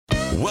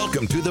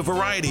Welcome to the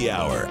Variety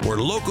Hour, where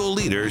local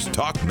leaders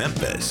talk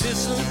Memphis.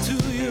 Listen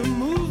to you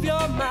move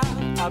your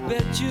mouth. I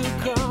bet you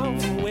come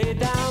from way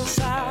down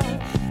south.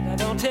 Now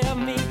don't tell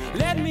me,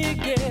 let me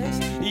guess.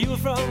 You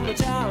from the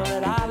town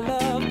that I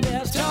love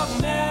best. Talk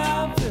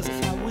Memphis,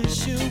 I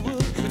wish you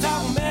would.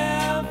 Talk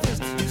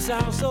Memphis, you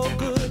sound so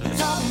good.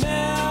 Talk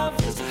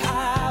Memphis,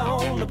 high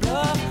on the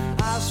bluff.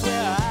 I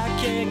swear I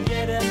can't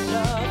get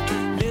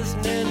enough.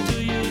 Listening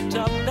to you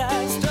talk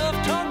that stuff.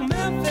 Talk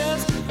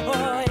Memphis,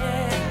 oh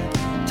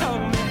yeah.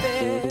 Talk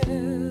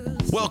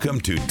Memphis.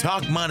 Welcome to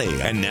Talk Money.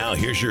 And now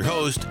here's your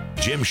host,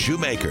 Jim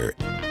Shoemaker.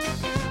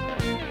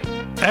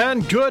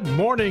 And good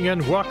morning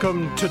and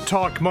welcome to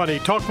Talk Money.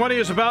 Talk Money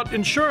is about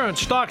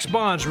insurance, stocks,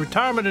 bonds,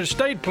 retirement, and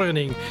estate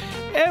planning.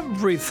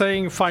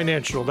 Everything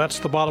financial. That's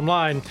the bottom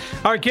line.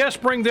 Our guests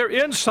bring their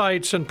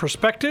insights and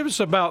perspectives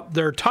about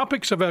their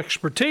topics of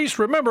expertise.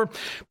 Remember,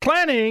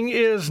 planning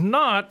is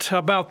not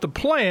about the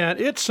plan.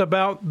 It's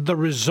about the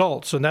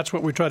results. And that's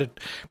what we try to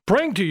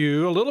bring to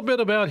you a little bit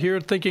about here,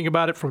 thinking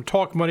about it from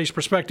Talk Money's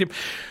perspective.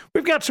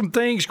 We've got some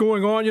things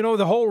going on. You know,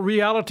 the whole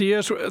reality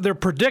is they're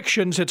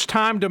predictions. It's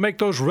time to make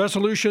those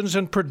resolutions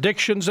and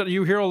predictions that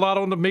you hear a lot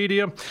on the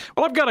media.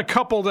 Well, I've got a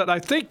couple that I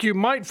think you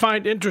might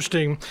find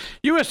interesting.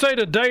 USA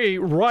Today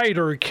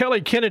writer Kelly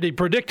Kennedy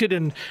predicted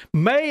on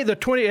May the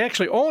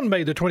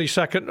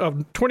 22nd of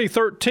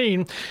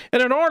 2013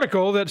 in an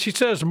article that she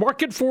says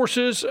market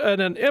forces and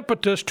an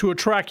impetus to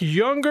attract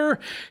younger,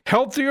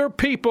 healthier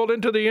people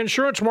into the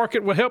insurance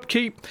market will help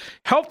keep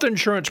health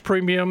insurance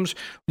premiums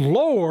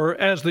lower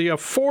as the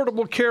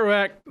Affordable Care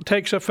Act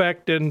takes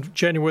effect in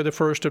January the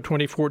 1st of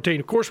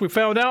 2014. Of course, we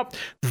found out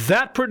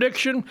that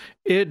prediction,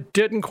 it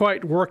didn't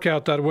quite work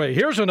out that way.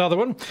 Here's another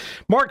one.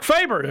 Mark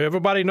Faber.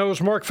 Everybody knows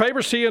Mark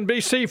Faber,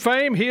 CNBC fame.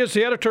 He is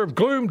the editor of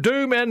Gloom,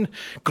 Boom,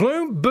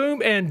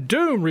 and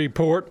Doom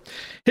Report.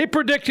 He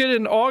predicted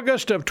in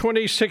August of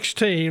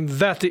 2016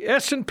 that the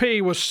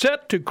S&P was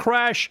set to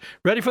crash,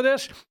 ready for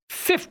this,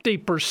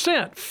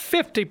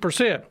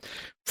 50%.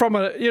 From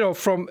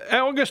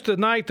August the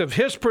 9th of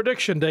his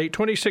prediction date,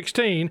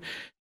 2016,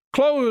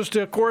 closed,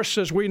 of course,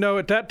 as we know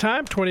at that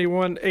time,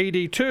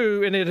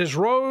 2182, and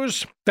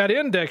that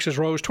index has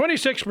rose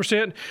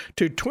 26%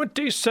 to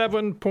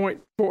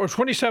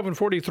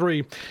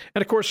 2743.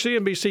 And of course,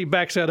 CNBC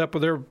backs that up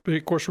with their,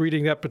 of course,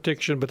 reading that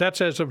prediction, but that's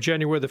as of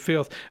January the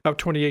 5th of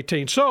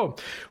 2018. So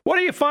what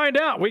do you find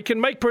out? We can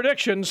make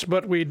predictions,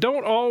 but we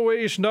don't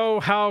always know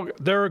how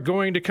they're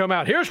going to come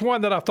out. Here's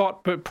one that I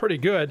thought pretty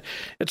good.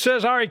 It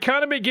says our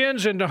economy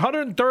begins in the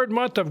 103rd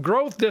month of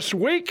growth this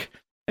week.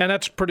 And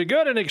that's pretty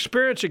good. And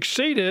experience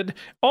exceeded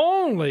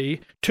only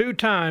 2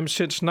 times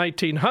since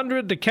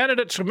 1900. The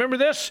candidates, remember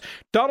this?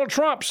 Donald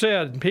Trump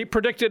said, he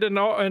predicted in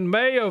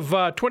May of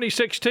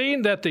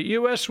 2016 that the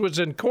U.S. was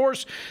in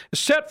course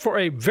set for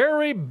a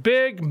very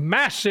big,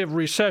 massive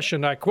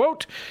recession, I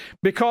quote,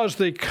 because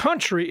the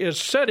country is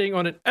setting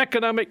on an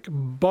economic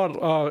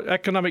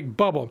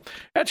bubble.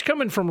 That's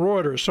coming from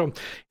Reuters. So,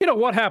 you know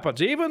what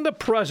happens? Even the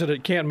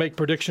president can't make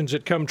predictions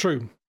that come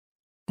true.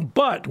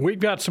 But we've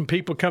got some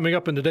people coming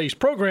up in today's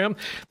program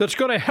that's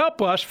going to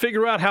help us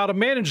figure out how to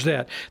manage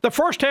that. The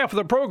first half of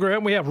the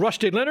program, we have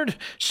Rusty Leonard,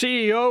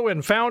 CEO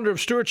and founder of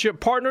Stewardship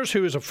Partners,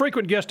 who is a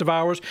frequent guest of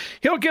ours.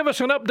 He'll give us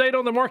an update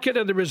on the market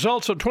and the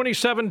results of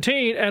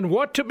 2017 and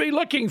what to be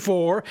looking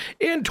for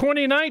in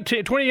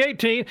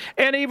 2018,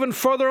 and even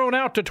further on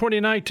out to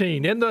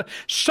 2019. In the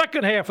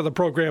second half of the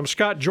program,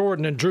 Scott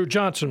Jordan and Drew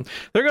Johnson,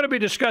 they're going to be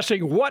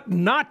discussing what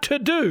not to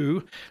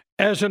do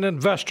as an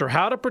investor,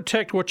 how to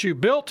protect what you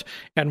built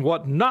and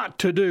what not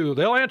to do.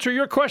 They'll answer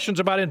your questions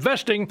about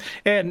investing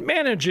and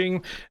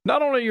managing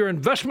not only your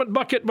investment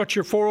bucket, but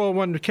your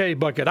 401k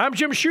bucket. I'm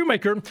Jim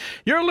Shoemaker.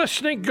 You're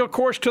listening, of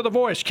course, to The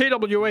Voice,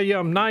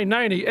 KWAM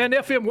 990 and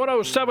FM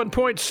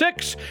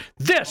 107.6.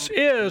 This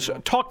is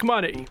Talk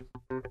Money.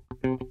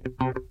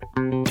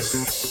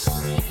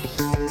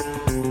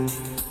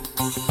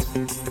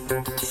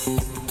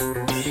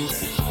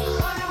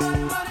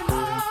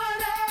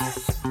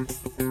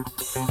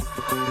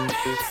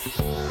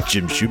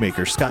 Jim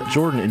Shoemaker, Scott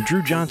Jordan, and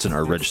Drew Johnson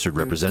are registered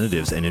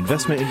representatives and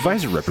investment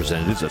advisor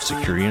representatives of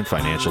Securian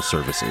Financial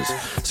Services.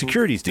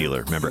 Securities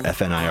dealer, member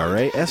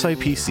FNIRA,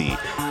 SIPC,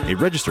 a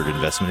registered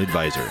investment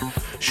advisor.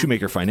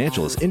 Shoemaker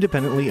Financial is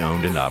independently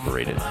owned and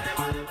operated.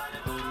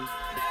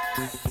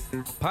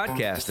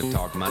 Podcasts of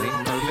Talk Money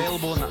are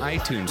available in the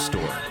iTunes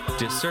Store.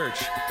 Just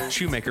search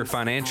Shoemaker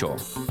Financial.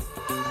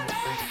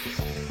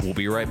 We'll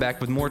be right back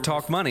with more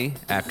Talk Money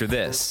after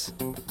this.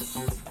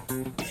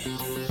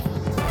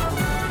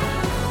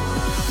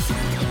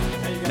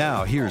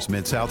 Now, here's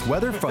Mid-South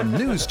weather from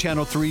News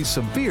Channel 3's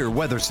Severe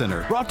Weather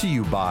Center. Brought to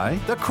you by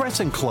the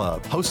Crescent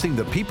Club, hosting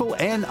the people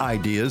and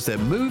ideas that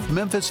moved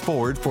Memphis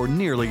forward for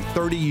nearly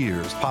 30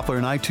 years. Poplar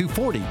and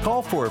I-240.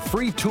 Call for a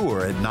free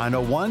tour at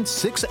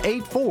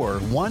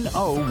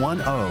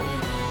 901-684-1010.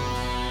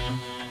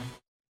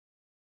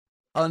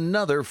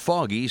 Another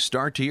foggy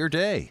start to your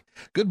day.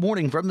 Good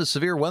morning from the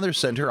Severe Weather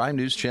Center. I'm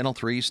News Channel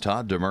 3's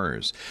Todd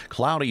Demers.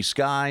 Cloudy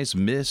skies,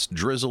 mist,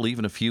 drizzle,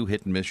 even a few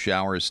hit-and-miss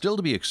showers still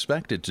to be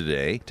expected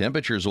today.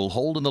 Temperatures will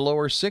hold in the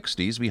lower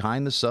 60s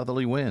behind the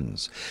southerly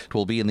winds. It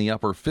will be in the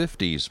upper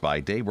 50s by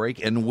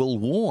daybreak and will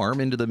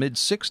warm into the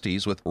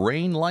mid-60s with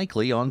rain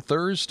likely on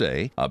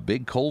Thursday. A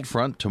big cold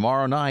front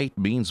tomorrow night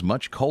means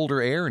much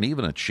colder air and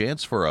even a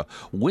chance for a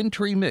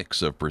wintry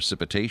mix of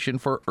precipitation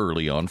for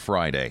early on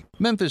Friday.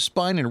 Memphis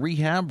Spine and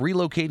Rehab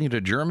relocating to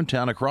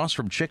Germantown across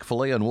from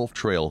Chick-fil-A on Wolf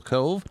Trail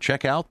Cove.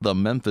 Check out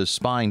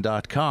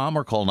thememphisspine.com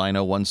or call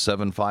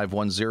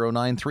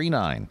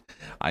 901-751-0939.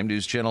 I'm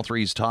News Channel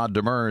 3's Todd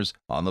Demers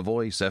on The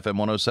Voice, FM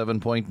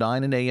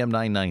 107.9 and AM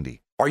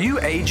 990. Are you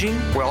aging?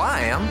 Well, I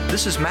am.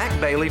 This is Mac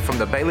Bailey from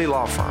the Bailey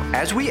Law Firm.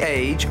 As we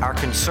age, our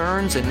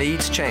concerns and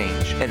needs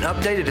change. An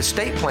updated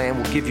estate plan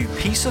will give you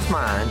peace of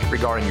mind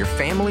regarding your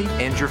family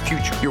and your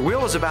future. Your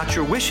will is about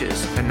your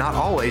wishes and not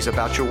always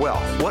about your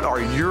wealth. What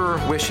are your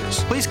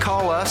wishes? Please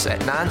call us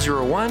at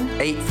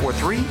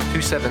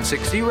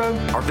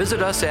 901-843-2760 or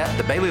visit us at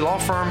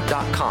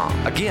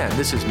thebaileylawfirm.com. Again,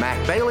 this is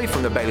Mac Bailey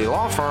from the Bailey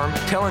Law Firm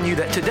telling you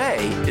that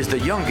today is the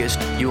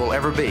youngest you will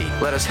ever be.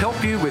 Let us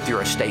help you with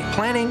your estate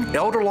planning,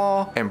 elder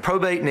law, and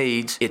probate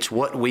needs. It's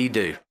what we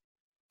do.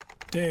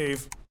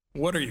 Dave,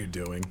 what are you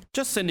doing?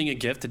 Just sending a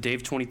gift to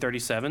Dave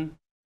 2037.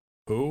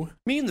 Who?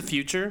 Me in the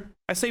future.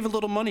 I save a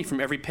little money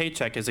from every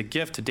paycheck as a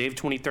gift to Dave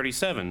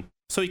 2037,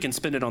 so he can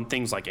spend it on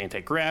things like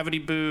anti-gravity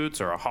boots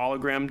or a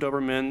hologram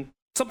Doberman,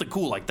 something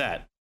cool like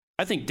that.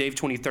 I think Dave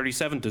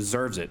 2037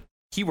 deserves it.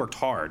 He worked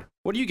hard.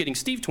 What are you getting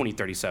Steve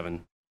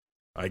 2037?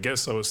 I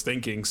guess I was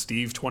thinking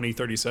Steve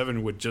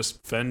 2037 would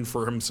just fend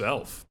for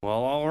himself.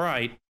 Well, all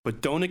right,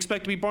 but don't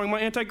expect to be borrowing my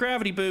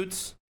anti-gravity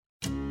boots.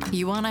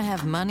 You want to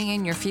have money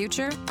in your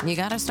future? You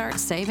got to start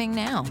saving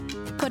now.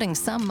 Putting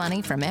some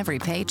money from every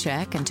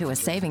paycheck into a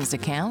savings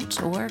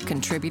account or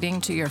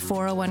contributing to your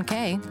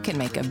 401k can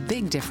make a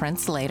big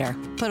difference later.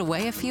 Put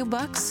away a few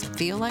bucks,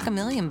 feel like $1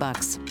 million.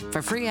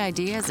 For free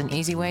ideas and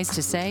easy ways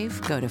to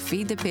save, go to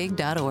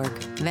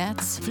feedthepig.org.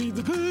 That's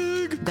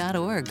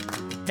feedthepig.org.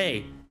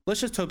 Hey,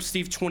 let's just hope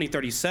Steve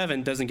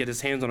 2037 doesn't get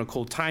his hands on a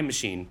cold time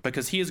machine,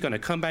 because he is going to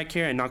come back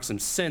here and knock some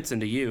sense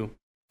into you.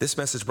 This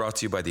message brought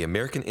to you by the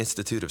American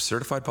Institute of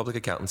Certified Public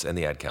Accountants and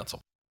the Ad Council.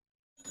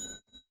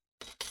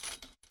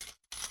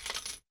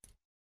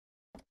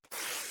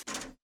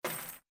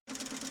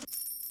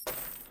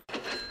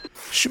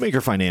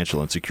 Shoemaker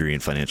Financial and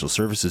Securian Financial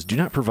Services do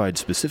not provide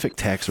specific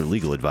tax or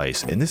legal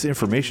advice, and this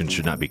information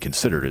should not be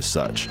considered as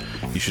such.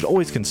 You should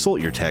always consult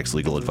your tax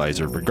legal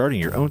advisor regarding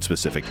your own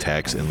specific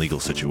tax and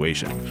legal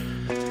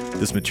situation.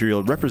 This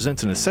material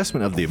represents an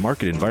assessment of the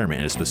market environment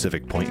at a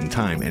specific point in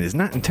time and is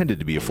not intended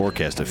to be a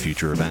forecast of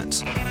future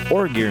events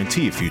or a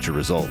guarantee of future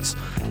results.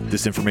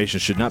 This information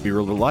should not be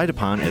relied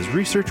upon as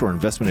research or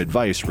investment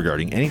advice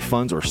regarding any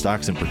funds or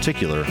stocks in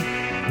particular,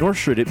 nor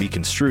should it be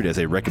construed as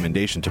a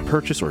recommendation to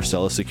purchase or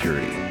sell a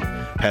security.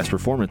 Past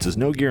performance is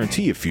no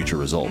guarantee of future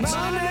results.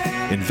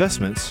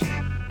 Investments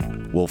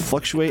will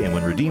fluctuate, and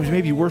when redeemed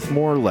may be worth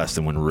more or less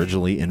than when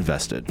originally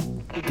invested.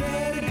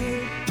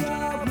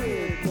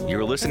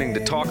 You're listening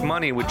to Talk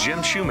Money with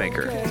Jim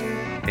Shoemaker.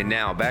 And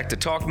now back to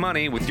Talk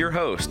Money with your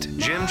host,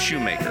 Jim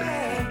Shoemaker.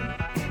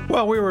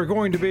 Well, we're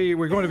going to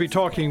be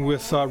talking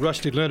with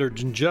Rusty Leonard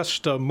in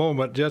just a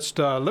moment.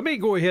 Let me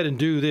go ahead and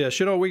do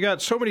this. You know, we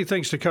got so many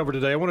things to cover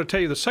today. I want to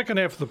tell you the second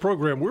half of the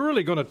program, we're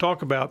really going to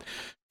talk about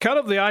kind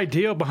of the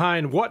idea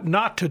behind what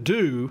not to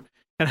do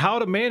and how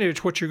to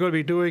manage what you're going to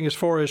be doing as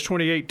far as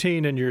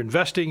 2018 and your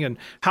investing and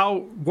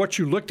what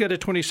you looked at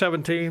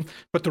 2017.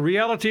 But the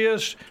reality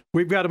is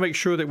we've got to make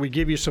sure that we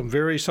give you some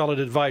very solid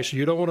advice.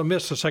 You don't want to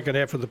miss the second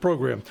half of the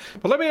program.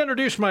 But let me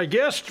introduce my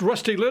guest,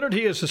 Rusty Leonard.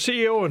 He is the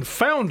CEO and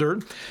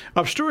founder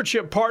of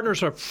Stewardship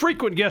Partners, a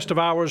frequent guest of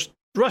ours.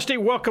 Rusty,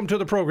 welcome to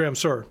the program,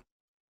 sir.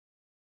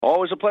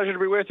 Always a pleasure to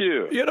be with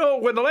you. You know,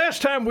 when the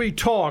last time we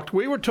talked,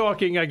 we were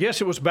talking, I guess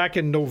it was back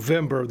in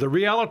November. The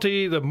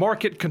reality, the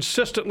market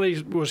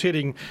consistently was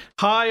hitting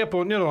high up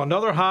on,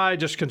 another high,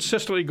 just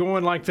consistently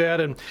going like that.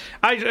 And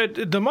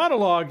the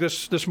monologue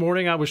this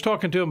morning, I was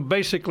talking to him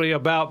basically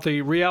about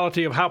the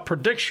reality of how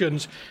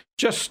predictions,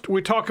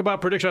 we talk about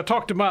prediction. I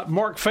talked about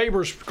Mark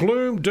Faber's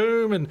gloom,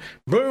 doom, and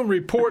boom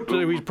report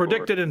that he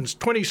predicted in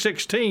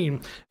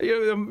 2016.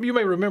 You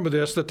may remember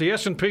this, that the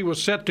S&P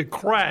was set to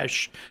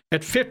crash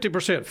at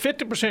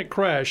 50%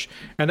 crash,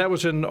 and that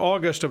was in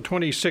August of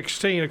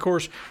 2016. Of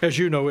course, as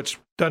you know, it's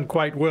done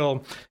quite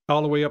well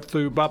all the way up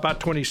through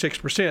about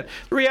 26%.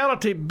 The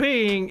reality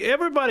being,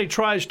 everybody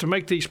tries to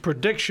make these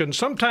predictions.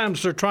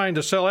 Sometimes they're trying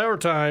to sell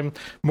airtime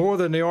more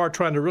than they are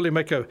trying to really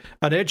make an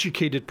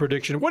educated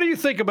prediction. What do you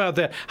think about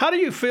that? How do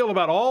you feel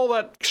about all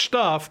that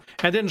stuff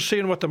and then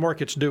seeing what the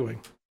market's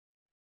doing?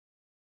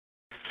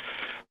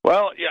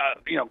 Well,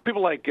 yeah,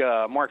 people like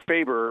Mark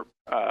Faber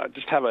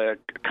just have a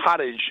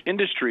cottage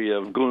industry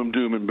of gloom,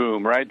 doom, and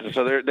boom, right?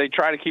 So they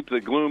try to keep the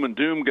gloom and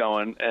doom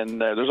going,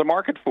 and there's a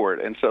market for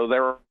it. And so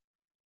they're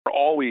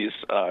always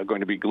going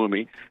to be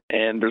gloomy,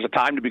 and there's a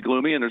time to be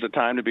gloomy and there's a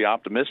time to be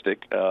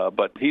optimistic,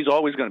 but he's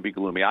always going to be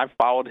gloomy. I've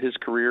followed his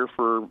career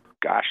for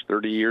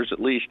 30 years at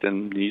least,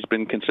 and he's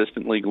been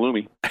consistently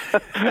gloomy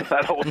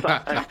that whole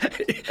time.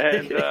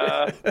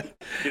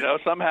 And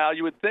somehow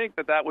you would think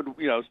that would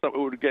it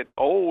would get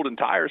old and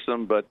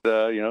tiresome, but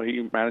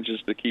he manages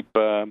to keep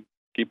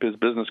his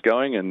business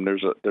going, and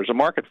there's a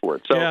market for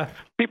it. So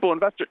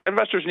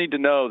investors need to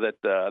know that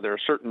there are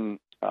certain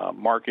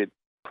market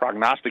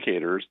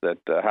prognosticators that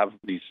have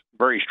these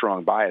very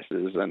strong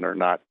biases and are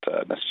not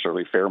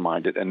necessarily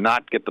fair-minded, and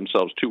not get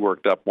themselves too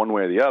worked up one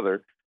way or the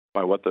other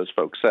by what those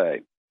folks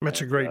say.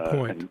 That's a great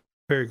point.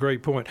 Very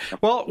great point.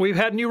 Well, we've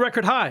had new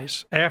record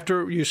highs.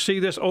 After you see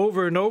this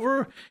over and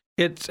over,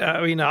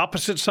 the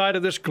opposite side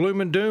of this gloom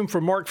and doom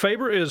for Mark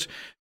Faber is,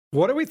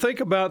 what do we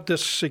think about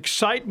this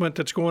excitement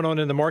that's going on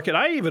in the market?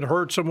 I even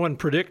heard someone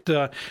predict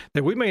that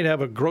we may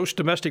have a gross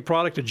domestic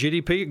product, a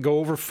GDP, go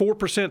over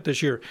 4%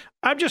 this year.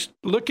 I'm just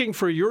looking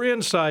for your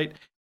insight.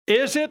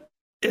 Is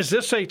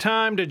this a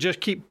time to just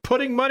keep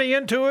putting money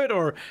into it,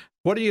 or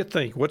what do you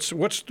think?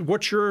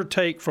 What's your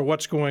take for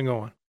what's going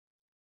on?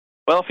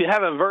 Well, if you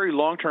have a very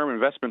long-term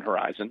investment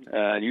horizon,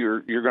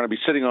 you're going to be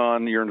sitting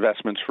on your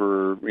investments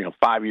for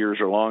 5 years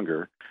or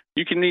longer,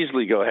 you can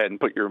easily go ahead and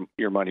put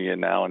your money in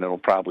now, and it'll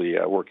probably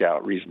work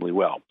out reasonably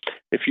well.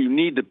 If you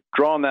need to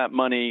draw on that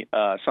money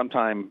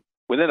sometime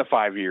within a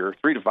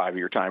 3 to 5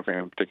 year time frame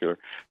in particular,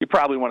 you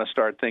probably want to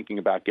start thinking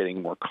about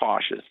getting more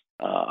cautious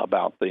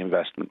about the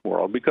investment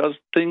world, because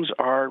things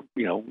are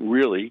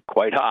really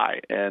quite high,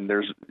 and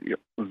there's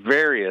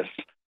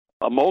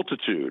a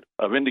multitude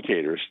of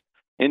indicators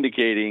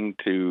indicating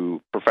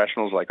to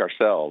professionals like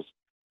ourselves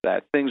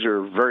that things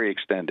are very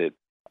extended,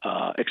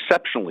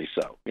 exceptionally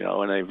so,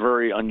 in a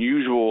very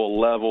unusual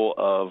level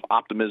of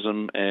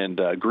optimism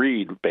and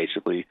greed,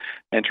 basically,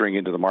 entering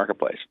into the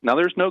marketplace. Now,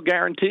 there's no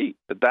guarantee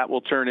that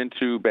will turn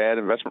into bad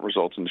investment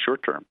results in the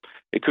short term.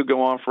 It could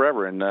go on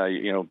forever. And,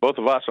 both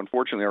of us,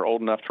 unfortunately, are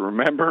old enough to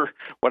remember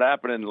what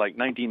happened in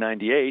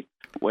 1998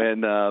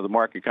 when the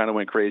market kind of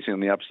went crazy on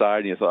the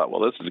upside, and you thought,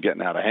 well, this is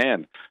getting out of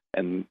hand.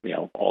 And,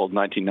 all of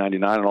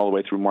 1999 and all the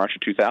way through March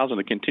of 2000,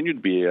 it continued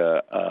to be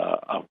a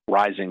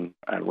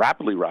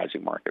rapidly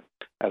rising market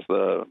as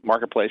the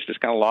marketplace just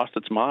kind of lost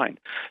its mind.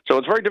 So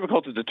it's very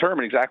difficult to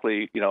determine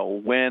exactly,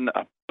 when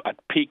a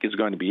peak is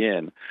going to be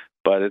in,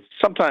 but it's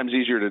sometimes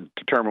easier to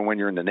determine when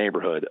you're in the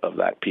neighborhood of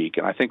that peak.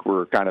 And I think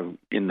we're kind of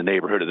in the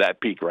neighborhood of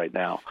that peak right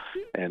now.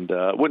 And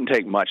it wouldn't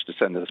take much to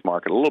send this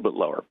market a little bit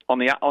lower. On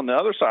the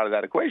other side of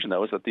that equation,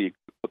 though, is that the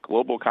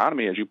global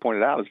economy, as you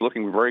pointed out, is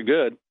looking very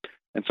good.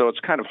 And so it's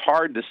kind of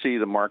hard to see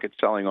the market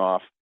selling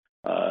off,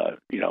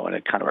 in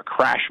a kind of a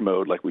crash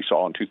mode like we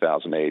saw in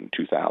 2008 and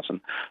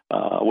 2000,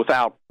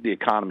 without the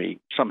economy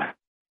somehow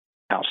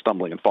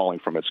stumbling and falling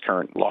from its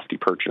current lofty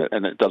perch.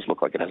 And it does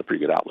look like it has a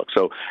pretty good outlook.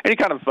 So any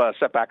kind of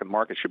setback in the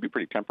market should be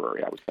pretty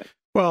temporary, I would think.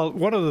 Well,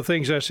 one of the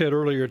things I said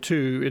earlier,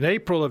 too, in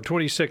April of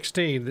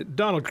 2016,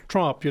 Donald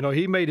Trump,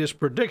 he made his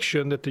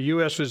prediction that the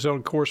U.S. is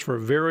on course for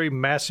a very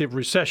massive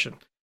recession.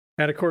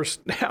 And, of course,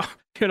 now,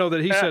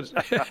 that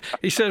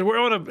he said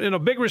we're in a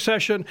big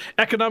recession,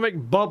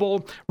 economic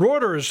bubble.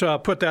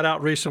 Reuters put that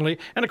out recently.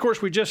 And, of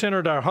course, we just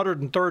entered our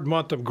 103rd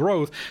month of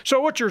growth. So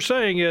what you're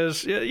saying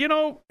is,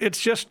 it's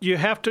just you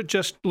have to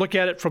just look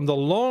at it from the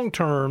long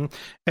term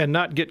and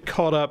not get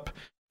caught up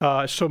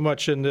so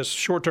much in this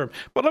short term.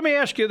 But let me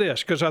ask you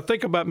this, because I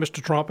think about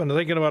Mr. Trump and I'm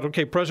thinking about,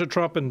 President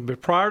Trump,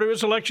 and prior to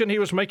his election, he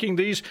was making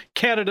these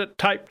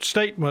candidate-type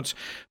statements.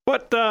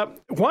 But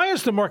why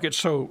is the market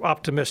so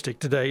optimistic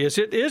today? Is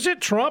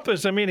it Trump?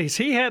 Has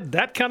he had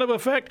that kind of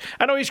effect?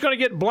 I know he's going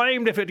to get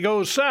blamed if it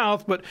goes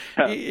south, but,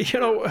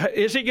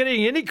 is he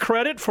getting any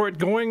credit for it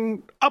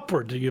going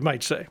upward, you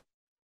might say?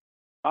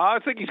 I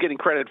think he's getting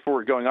credit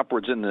for going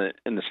upwards in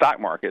the stock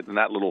market in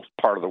that little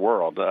part of the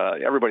world.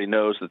 Everybody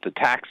knows that the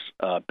tax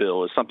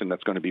bill is something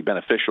that's going to be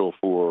beneficial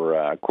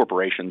for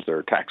corporations.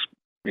 Their tax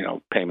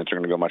payments are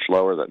going to go much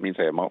lower. That means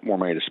they have more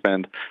money to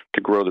spend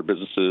to grow their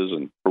businesses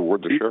and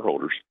reward their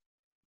shareholders.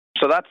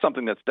 So that's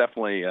something that's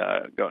definitely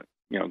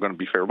going to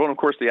be favorable. And, of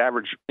course, the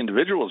average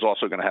individual is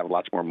also going to have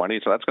lots more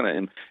money, so that's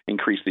going to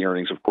increase the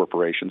earnings of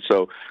corporations.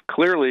 So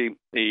clearly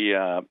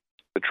the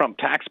Trump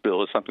tax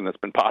bill is something that's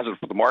been positive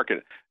for the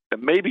market.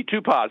 It may be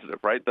too positive,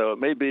 right? Though it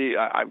may be,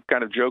 I've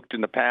kind of joked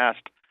in the past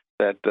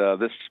that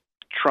this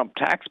Trump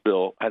tax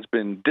bill has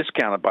been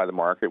discounted by the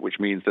market, which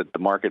means that the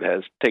market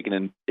has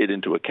taken it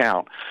into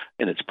account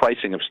in its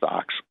pricing of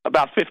stocks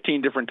about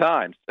 15 different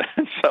times.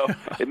 So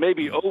it may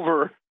be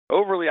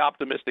overly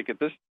optimistic at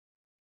this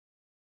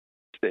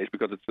stage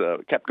because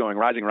it's kept going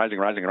rising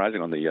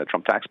on the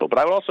Trump tax bill. But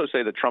I would also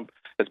say that Trump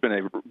has been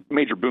a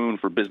major boon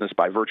for business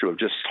by virtue of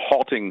just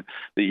halting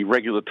the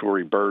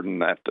regulatory burden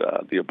that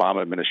the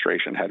Obama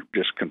administration had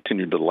just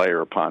continued to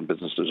layer upon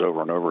businesses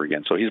over and over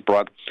again. So he's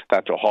brought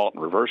that to a halt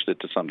and reversed it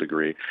to some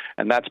degree,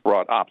 and that's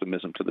brought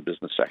optimism to the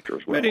business sector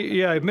as well.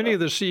 Many of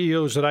the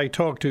CEOs that I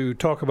talk to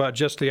talk about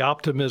just the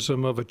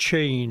optimism of a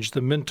change,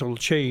 the mental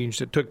change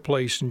that took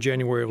place in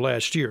January of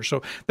last year.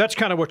 So that's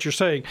kind of what you're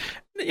saying.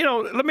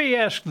 let me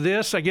ask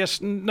this, I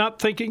guess, not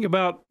thinking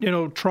about,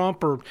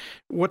 Trump or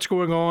what's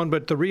going on,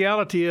 but the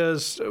reality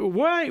is,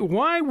 why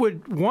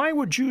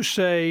would you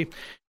say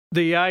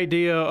the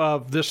idea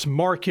of this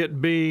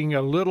market being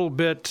a little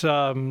bit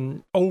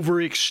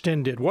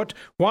overextended?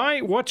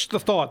 What's the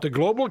thought? The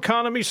global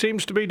economy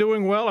seems to be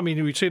doing well. I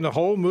mean, we've seen the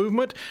whole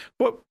movement.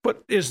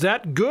 But is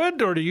that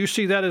good, or do you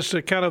see that as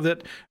a kind of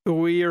that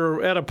we are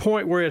at a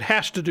point where it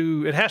has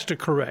to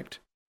correct?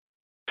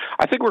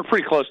 I think we're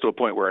pretty close to a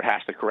point where it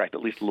has to correct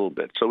at least a little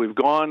bit. So we've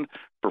gone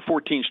for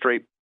 14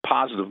 straight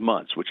positive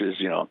months, which is,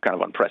 kind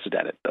of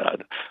unprecedented.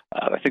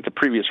 I think the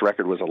previous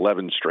record was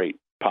 11 straight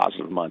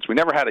positive months. We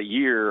never had a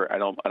year. I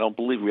don't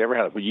believe we ever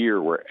had a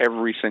year where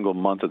every single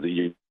month of the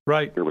year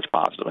was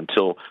positive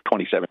until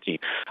 2017.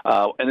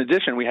 In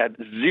addition, we had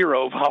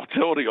zero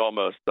volatility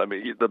almost. I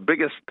mean, the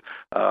biggest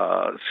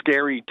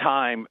scary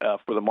time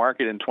for the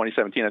market in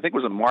 2017, I think,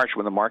 was in March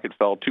when the market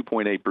fell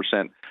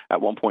 2.8%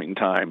 at one point in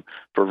time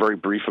for a very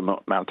brief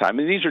amount of time.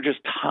 And these are just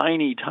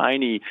tiny,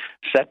 tiny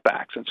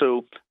setbacks. And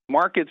so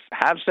markets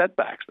have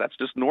setbacks. That's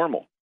just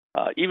normal.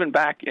 Even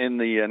back in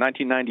the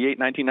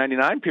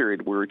 1998-1999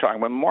 period, we were talking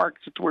about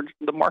markets where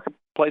the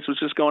marketplace was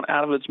just going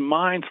out of its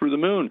mind through the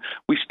moon.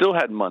 We still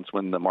had months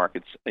when the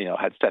markets,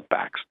 had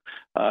setbacks.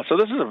 So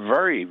this is a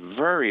very,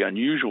 very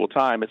unusual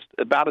time. It's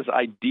about as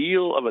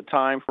ideal of a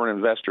time for an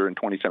investor in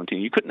 2017.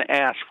 You couldn't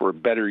ask for a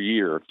better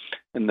year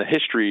in the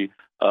history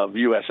of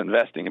U.S.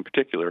 investing in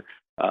particular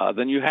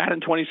than you had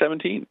in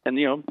 2017.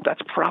 And,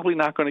 that's probably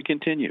not going to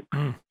continue.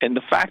 And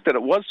the fact that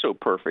it was so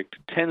perfect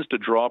tends to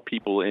draw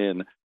people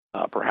in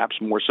perhaps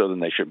more so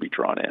than they should be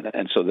drawn in.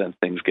 And so then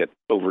things get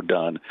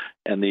overdone,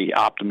 and the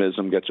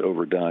optimism gets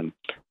overdone,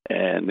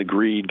 and the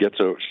greed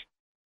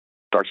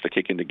starts to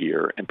kick into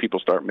gear, and people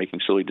start making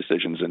silly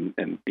decisions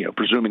and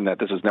presuming that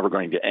this is never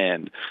going to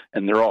end.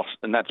 And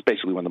that's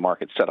basically when the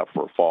market's set up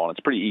for a fall. And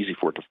it's pretty easy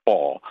for it to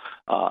fall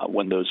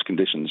when those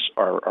conditions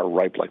are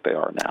ripe like they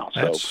are now.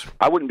 So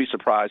I wouldn't be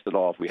surprised at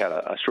all if we had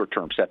a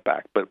short-term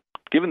setback. But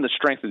given the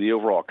strength of the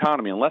overall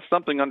economy, unless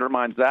something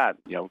undermines that,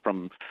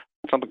 from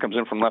something comes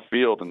in from left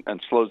field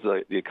and slows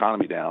the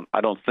economy down,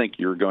 I don't think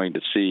you're going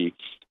to see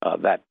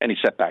that any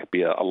setback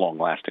be a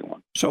long-lasting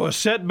one. So a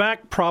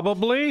setback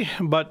probably,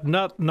 but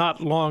not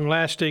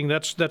long-lasting.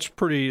 That's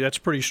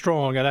pretty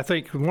strong. And I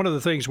think one of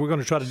the things we're going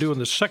to try to do in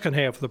the second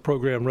half of the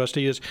program,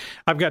 Rusty, is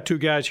I've got two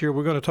guys here.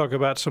 We're going to talk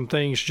about some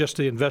things just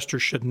the investor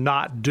should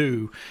not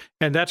do.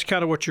 And that's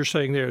kind of what you're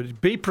saying there.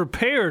 Be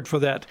prepared for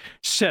that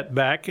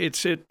setback.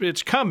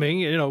 It's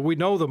coming. We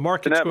know the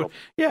market's going.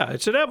 Yeah,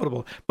 it's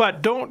inevitable.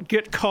 But don't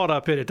get caught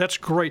up in it. That's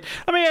great.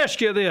 Let me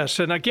ask you this.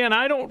 And again,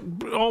 I'm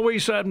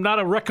not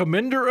a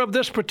recommender of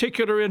this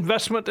particular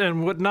investment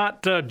and would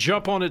not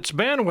jump on its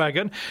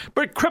bandwagon.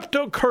 But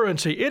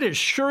cryptocurrency, it is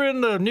sure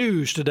in the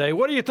news today.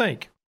 What do you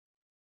think?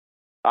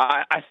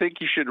 I think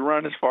you should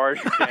run as far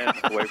as you can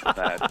away from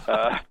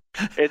that.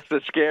 It's a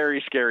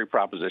scary, scary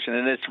proposition,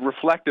 and it's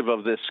reflective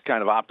of this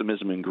kind of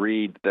optimism and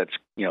greed that's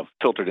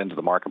filtered into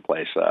the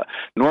marketplace.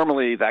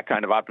 Normally, that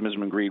kind of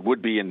optimism and greed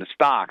would be in the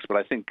stocks, but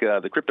I think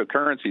the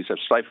cryptocurrencies have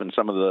siphoned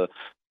some of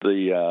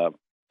the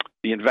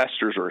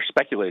investors, or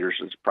speculators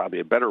is probably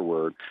a better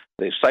word.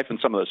 They've siphoned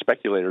some of those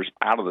speculators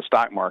out of the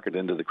stock market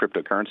into the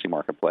cryptocurrency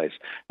marketplace,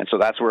 and so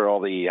that's where all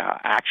the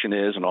action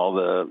is and all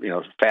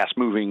the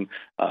fast-moving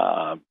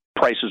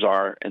prices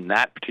are in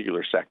that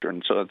particular sector.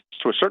 And so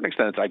to a certain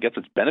extent, I guess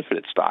it's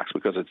benefited stocks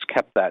because it's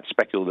kept that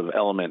speculative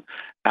element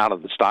out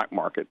of the stock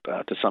market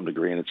to some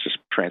degree, and it's just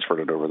transferred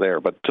it over there.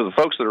 But to the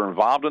folks that are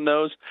involved in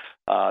those,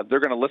 they're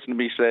going to listen to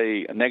me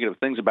say negative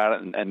things about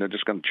it, and they're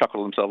just going to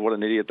chuckle to themselves, what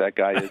an idiot that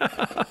guy is.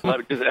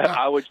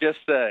 I would just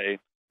say,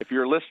 if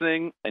you're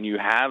listening and you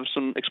have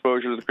some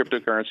exposure to the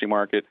cryptocurrency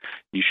market,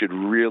 you should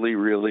really,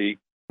 really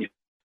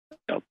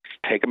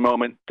take a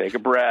moment, take a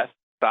breath,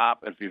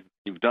 stop. If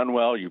you've done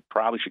well, you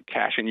probably should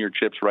cash in your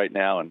chips right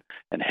now and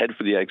head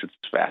for the exits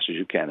as fast as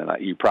you can. And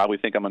you probably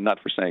think I'm a nut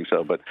for saying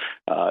so, but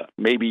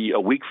maybe a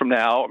week from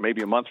now, or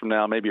maybe a month from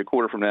now, maybe a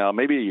quarter from now,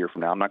 maybe a year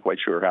from now, I'm not quite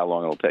sure how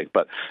long it'll take.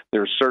 But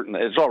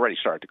it's already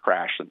started to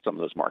crash in some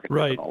of those markets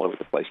all over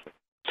the place.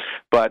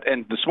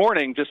 And this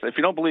morning, just if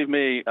you don't believe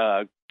me,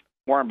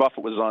 Warren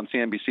Buffett was on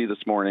CNBC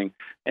this morning,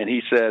 and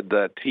he said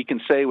that he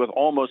can say with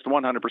almost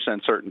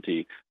 100%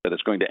 certainty that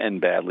it's going to end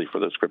badly for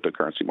those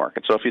cryptocurrency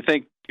markets. So if you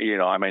think,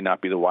 I may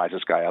not be the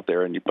wisest guy out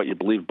there, but you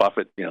believe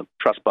Buffett,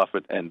 trust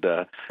Buffett and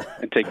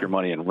take your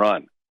money and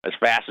run as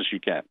fast as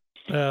you can.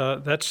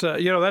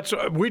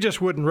 We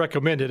just wouldn't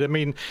recommend it. I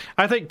mean,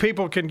 I think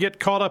people can get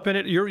caught up in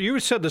it. You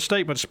said the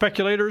statement,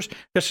 speculators.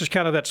 This is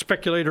kind of that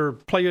speculator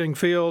playing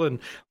field, and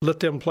let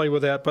them play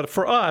with that. But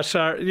for us,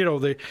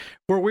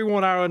 where we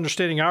want our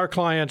understanding, our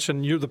clients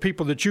and the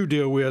people that you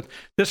deal with,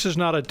 this is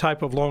not a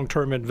type of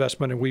long-term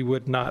investment, and we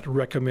would not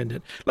recommend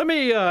it. Let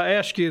me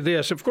ask you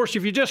this. Of course,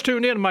 if you just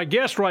tuned in, my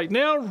guest right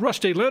now,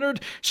 Rusty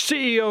Leonard,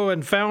 CEO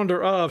and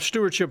founder of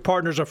Stewardship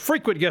Partners, a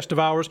frequent guest of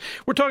ours.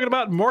 We're talking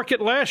about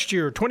market last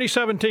year,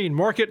 2017,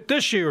 market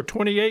this year,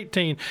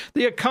 2018,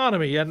 the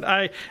economy. And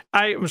I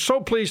am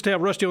so pleased to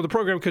have Rusty on the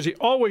program because he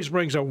always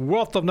brings a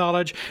wealth of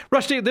knowledge.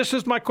 Rusty, this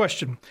is my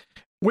question.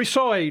 we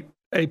saw a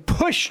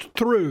pushed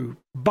through,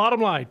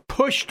 bottom line,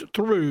 pushed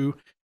through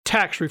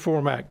Tax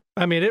Reform Act.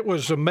 I mean, it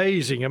was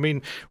amazing. I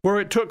mean, where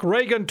it took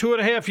Reagan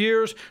 2.5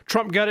 years,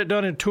 Trump got it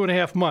done in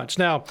 2.5 months.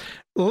 Now,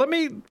 let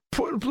me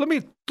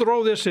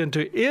throw this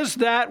into, is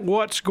that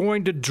what's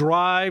going to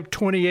drive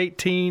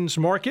 2018's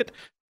market?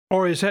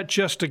 Or is that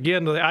just,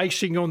 again, the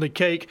icing on the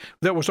cake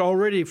that was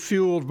already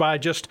fueled by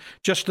just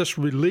this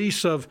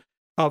release of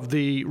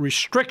the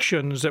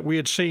restrictions that we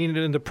had seen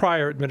in the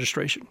prior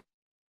administration?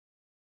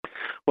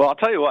 Well, I'll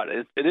tell you what,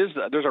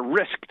 there's a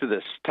risk to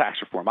this tax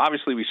reform.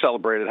 Obviously, we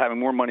celebrated having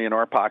more money in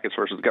our pockets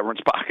versus the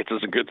government's pockets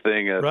is a good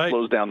thing. It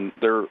slows down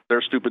their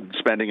stupid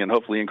spending and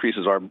hopefully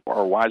increases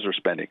our wiser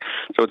spending.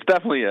 So it's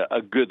definitely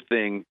a good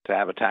thing to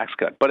have a tax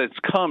cut. But it's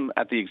come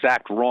at the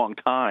exact wrong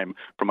time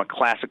from a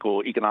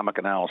classical economic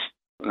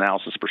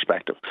analysis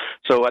perspective.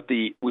 So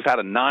we've had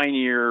a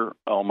 9-year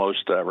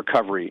almost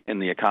recovery in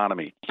the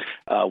economy.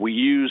 We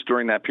used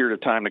during that period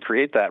of time to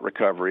create that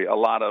recovery a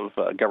lot of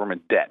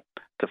government debt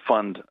to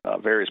fund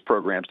various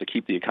programs to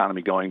keep the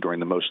economy going during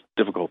the most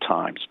difficult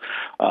times.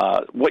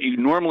 What you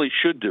normally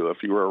should do if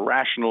you were a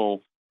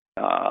rational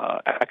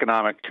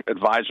economic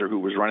advisor who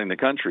was running the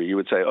country, you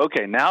would say,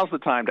 okay, now's the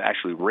time to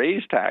actually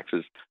raise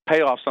taxes,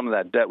 pay off some of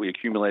that debt we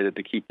accumulated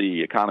to keep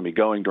the economy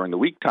going during the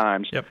weak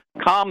times,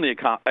 calm the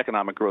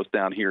economic growth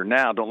down here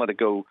now, don't let it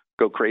go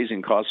crazy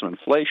and cause some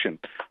inflation.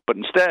 But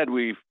instead,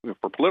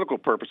 for political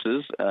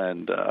purposes,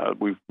 and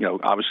we've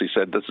obviously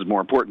said this is more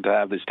important to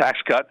have this tax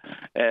cut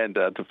and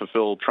to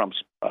fulfill Trump's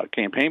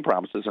campaign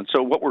promises. And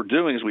so what we're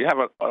doing is we have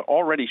a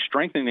already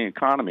strengthening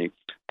economy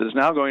that is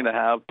now going to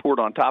have poured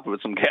on top of it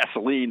some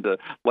gasoline to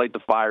light the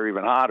fire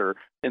even hotter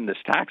in this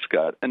tax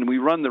cut. And we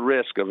run the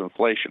risk of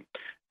inflation.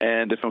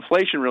 And if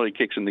inflation really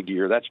kicks into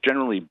gear, that's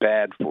generally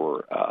bad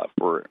for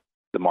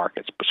the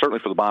markets, but certainly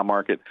for the bond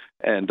market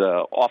and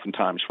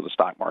oftentimes for the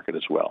stock market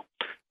as well.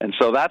 And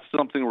so that's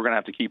something we're going to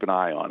have to keep an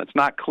eye on. It's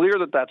not clear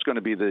that that's going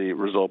to be the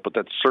result, but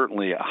that's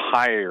certainly a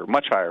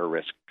much higher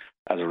risk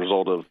as a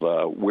result of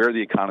where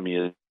the economy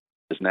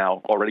is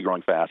now already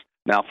growing fast.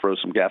 Now throw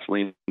some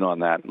gasoline on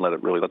that and let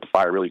the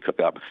fire really cook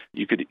up.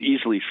 You could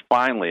easily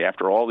finally,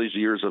 after all these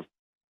years of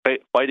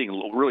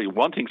fighting, really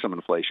wanting some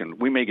inflation,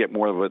 we may get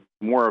more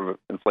of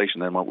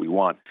inflation than what we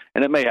want,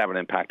 and it may have an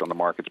impact on the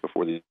markets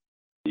before the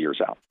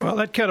years out. Well,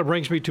 that kind of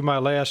brings me to my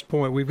last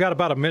point. We've got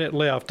about a minute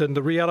left, and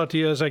the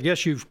reality is, I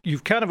guess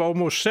you've kind of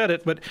almost said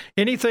it, but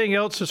anything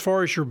else as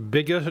far as your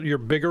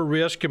bigger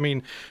risk? I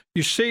mean,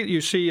 you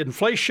see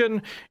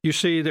inflation, you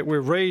see that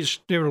we've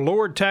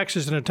lowered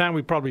taxes in a time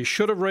we probably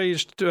should have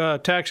raised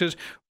taxes.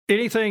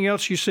 Anything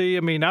else you see?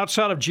 I mean,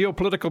 outside of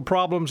geopolitical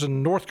problems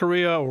in North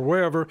Korea or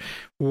wherever,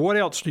 what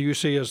else do you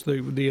see as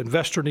the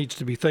investor needs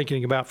to be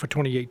thinking about for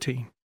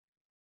 2018?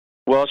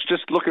 Well, it's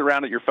just look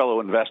around at your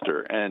fellow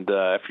investor, and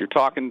if you're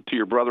talking to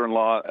your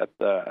brother-in-law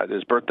at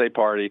his birthday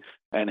party,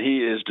 and he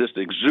is just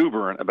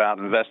exuberant about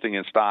investing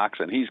in stocks,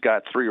 and he's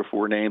got 3 or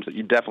 4 names that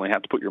you definitely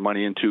have to put your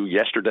money into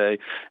yesterday,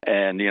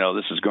 and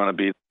this is going to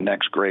be the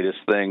next greatest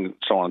thing,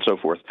 so on and so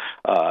forth.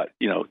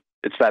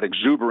 It's that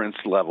exuberance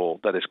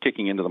level that is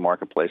kicking into the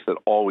marketplace that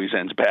always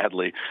ends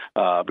badly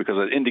because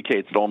it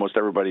indicates that almost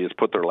everybody has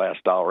put their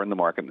last dollar in the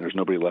market and there's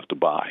nobody left to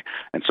buy.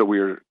 And so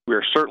we're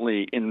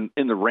certainly in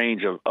the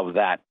range of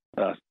that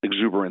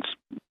exuberance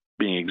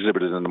being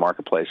exhibited in the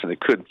marketplace, and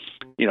it could,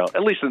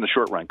 at least in the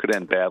short run, could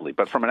end badly.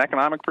 But from an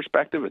economic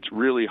perspective, it's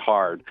really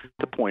hard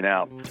to point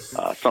out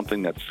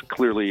something that's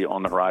clearly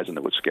on the horizon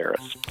that would scare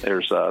us.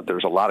 There's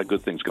a lot of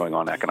good things going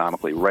on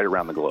economically right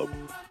around the globe.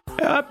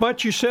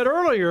 But you said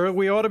earlier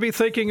we ought to be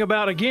thinking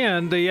about,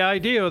 again, the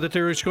idea that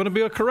there is going to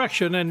be a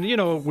correction, and,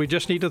 we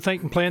just need to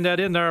think and plan that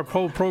in our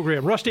whole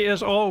program. Rusty,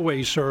 as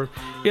always, sir,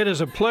 it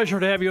is a pleasure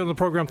to have you on the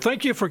program.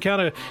 Thank you for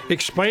kind of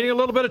explaining a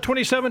little bit of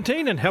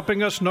 2017 and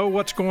helping us know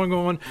what's going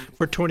on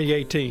for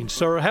 2018.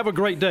 Sir, have a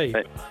great day.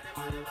 Hey.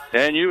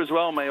 And you as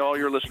well. May all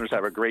your listeners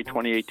have a great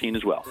 2018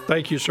 as well.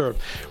 Thank you, sir.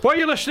 Well,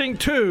 you're listening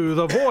to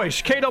The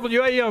Voice,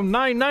 KWAM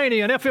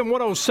 990 and FM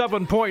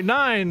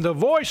 107.9, The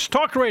Voice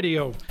Talk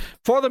Radio.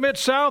 For the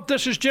Mid-South,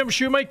 this is Jim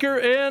Shoemaker,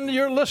 and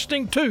you're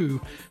listening to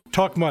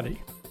Talk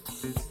Money.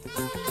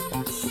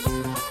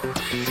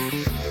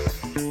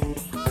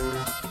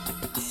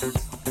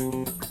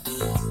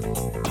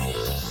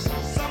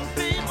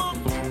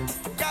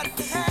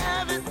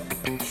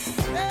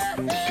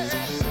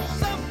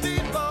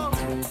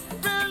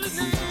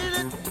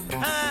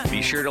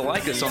 Be sure to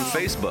like us on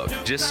Facebook.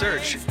 Just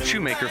search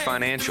Shoemaker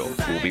Financial.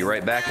 We'll be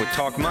right back with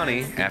Talk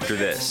Money after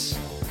this.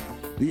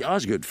 The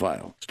Osgood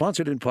File,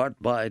 sponsored in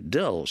part by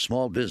Dell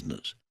Small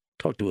Business.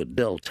 Talk to a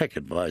Dell Tech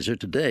Advisor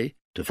today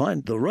to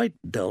find the right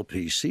Dell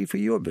PC for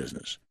your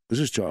business. This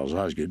is Charles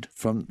Osgood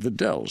from the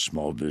Dell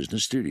Small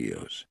Business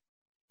Studios.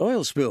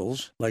 Oil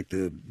spills, like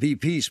the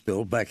BP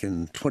spill back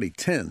in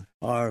 2010,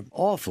 are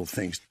awful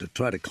things to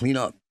try to clean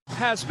up.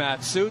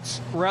 Hazmat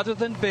suits rather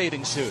than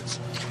bathing suits.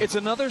 It's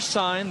another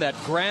sign that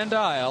Grand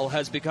Isle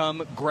has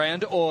become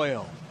Grand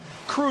Oil.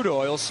 Crude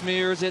oil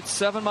smears its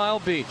 7 Mile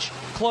beach,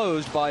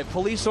 closed by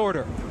police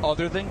order,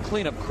 other than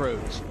cleanup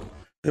crews.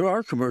 There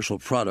are commercial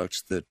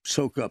products that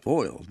soak up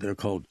oil. They're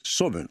called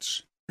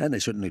sorbents, and they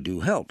certainly do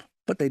help,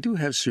 but they do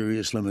have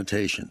serious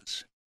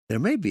limitations. There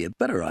may be a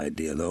better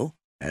idea, though,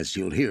 as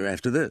you'll hear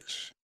after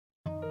this.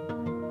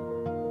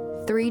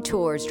 3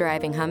 tours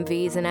driving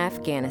Humvees in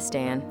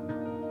Afghanistan.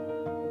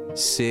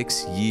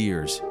 6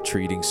 years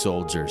treating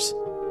soldiers.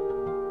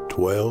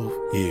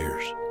 12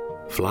 years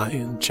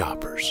flying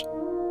choppers.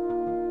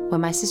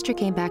 When my sister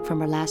came back from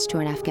her last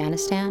tour in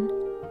Afghanistan,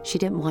 she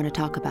didn't want to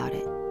talk about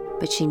it,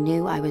 but she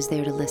knew I was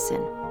there to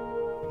listen.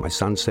 My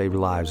son saved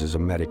lives as a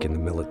medic in the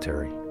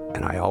military,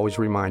 and I always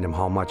remind him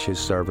how much his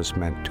service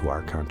meant to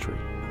our country.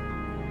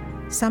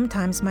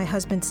 Sometimes my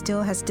husband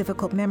still has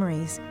difficult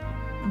memories.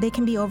 They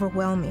can be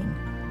overwhelming.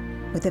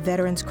 With the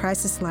Veterans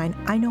Crisis Line,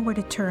 I know where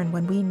to turn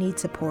when we need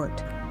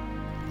support.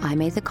 I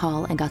made the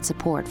call and got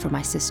support for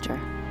my sister.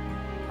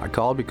 I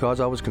called because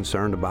I was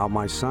concerned about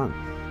my son.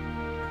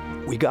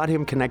 We got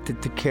him connected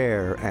to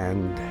care,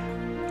 and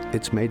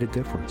it's made a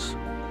difference.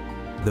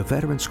 The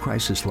Veterans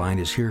Crisis Line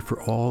is here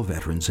for all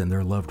veterans and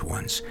their loved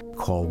ones.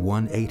 Call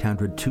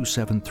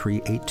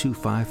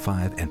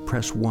 1-800-273-8255 and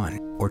press 1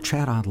 or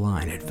chat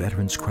online at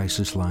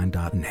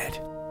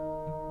veteranscrisisline.net.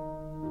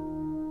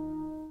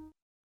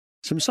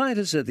 Some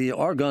scientists at the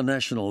Argonne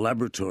National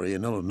Laboratory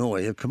in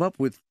Illinois have come up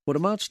with what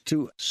amounts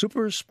to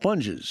super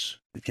sponges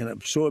that can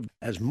absorb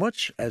as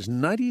much as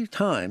 90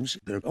 times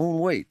their own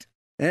weight.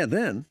 And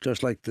then,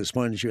 just like the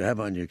sponge you have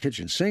on your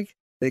kitchen sink,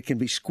 they can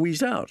be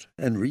squeezed out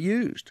and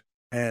reused.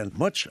 And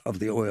much of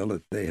the oil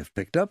that they have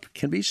picked up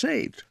can be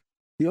saved.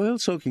 The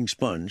oil-soaking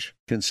sponge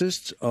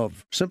consists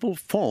of simple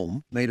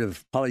foam made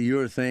of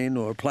polyurethane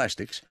or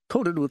plastics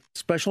coated with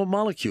special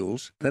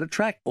molecules that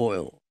attract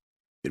oil.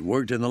 It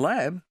worked in the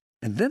lab,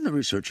 and then the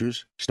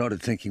researchers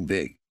started thinking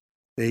big.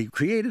 They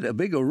created a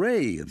big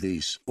array of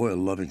these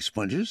oil-loving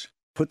sponges,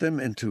 put them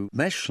into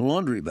mesh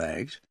laundry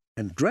bags,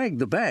 and dragged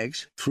the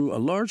bags through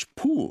a large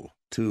pool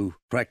to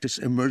practice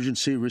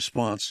emergency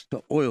response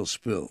to oil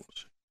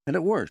spills. And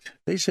it worked.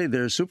 They say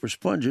their super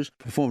sponges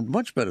performed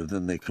much better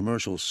than the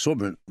commercial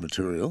sorbent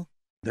material.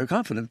 They're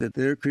confident that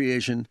their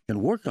creation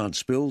can work on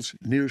spills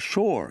near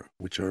shore,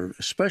 which are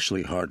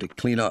especially hard to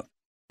clean up.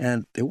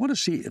 And they want to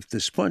see if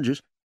the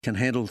sponges can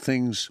handle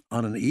things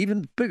on an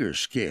even bigger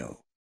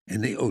scale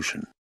in the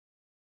ocean.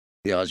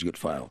 The Osgood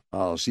File.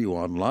 I'll see you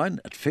online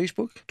at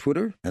Facebook,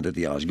 Twitter, and at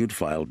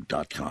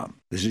theosgoodfile.com.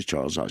 This is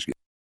Charles Osgood.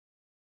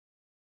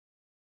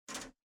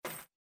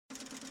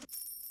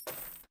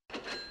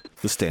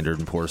 The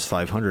Standard & Poor's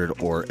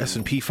 500, or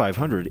S&P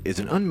 500, is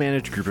an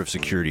unmanaged group of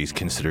securities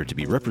considered to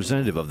be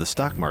representative of the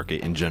stock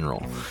market in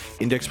general.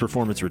 Index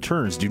performance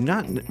returns do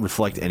not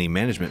reflect any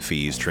management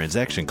fees,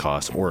 transaction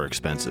costs, or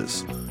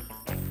expenses.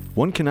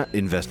 One cannot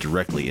invest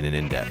directly in an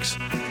index.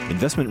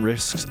 Investment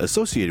risks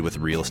associated with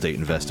real estate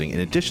investing, in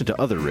addition to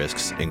other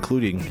risks,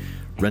 including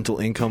rental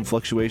income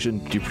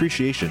fluctuation,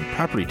 depreciation,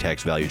 property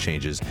tax value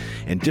changes,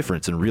 and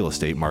difference in real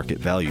estate market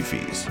value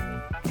fees.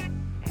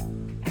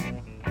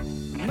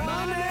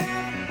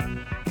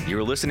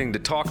 You're listening to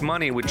Talk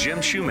Money with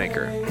Jim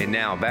Shoemaker. And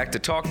now back to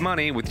Talk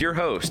Money with your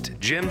host,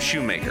 Jim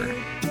Shoemaker.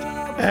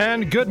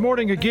 And good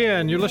morning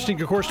again. You're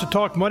listening, of course, to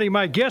Talk Money.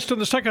 My guest in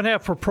the second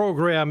half of our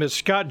program is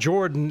Scott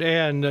Jordan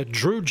and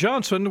Drew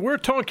Johnson. We're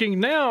talking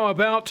now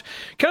about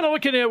kind of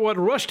looking at what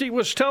Rusty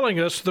was telling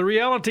us. The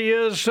reality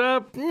is,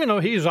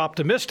 he's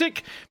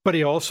optimistic, but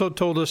he also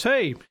told us,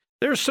 hey,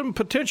 there's some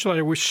potential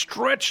here. We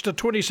stretched to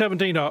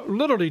 2017,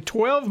 literally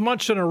 12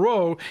 months in a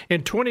row.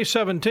 In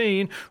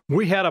 2017,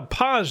 we had a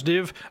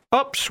positive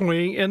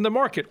upswing in the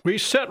market. We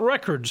set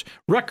records.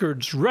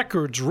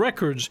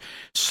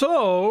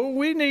 So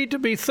we need to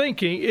be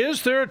thinking,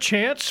 is there a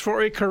chance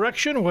for a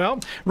correction?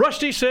 Well,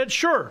 Rusty said,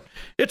 sure.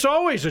 It's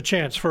always a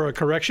chance for a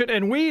correction,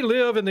 and we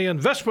live in the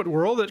investment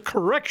world that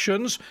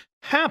corrections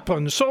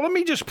happen. So let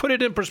me just put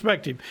it in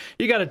perspective.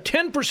 You got a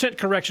 10%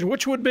 correction,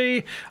 which would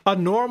be a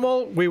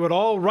normal, we would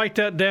all write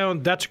that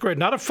down. That's great.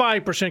 Not a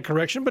 5%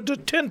 correction, but a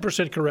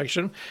 10%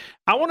 correction.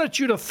 I want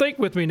you to think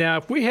with me now,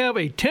 if we have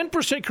a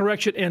 10%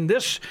 correction in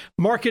this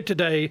market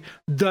today,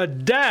 the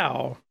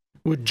Dow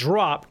would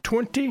drop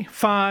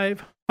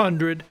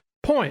 2,500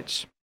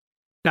 points.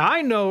 Now,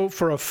 I know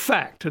for a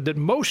fact that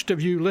most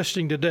of you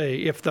listening today,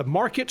 if the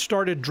market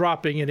started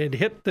dropping and it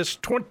hit this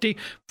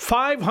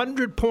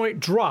 2,500 point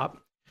drop,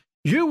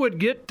 you would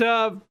get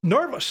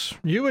nervous.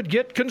 You would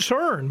get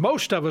concerned.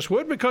 Most of us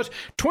would, because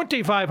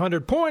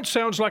 2,500 points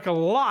sounds like a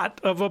lot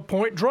of a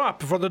point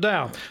drop for the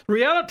Dow. The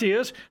reality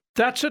is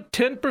that's a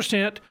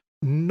 10%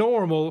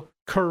 normal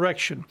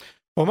correction.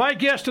 Well, my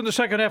guest in the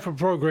second half of the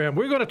program,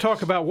 we're going to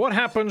talk about what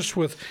happens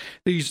with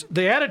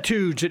the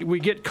attitudes that we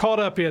get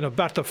caught up in,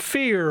 about the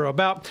fear,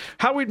 about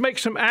how we'd make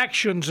some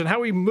actions and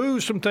how we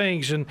move some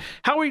things, and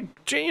how we,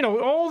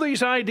 all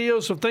these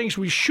ideas of things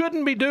we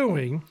shouldn't be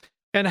doing,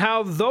 and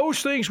how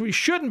those things we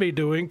shouldn't be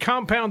doing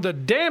compound the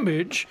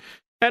damage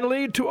and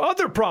lead to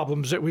other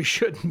problems that we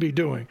shouldn't be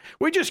doing.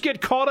 We just get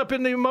caught up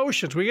in the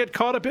emotions. We get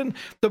caught up in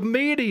the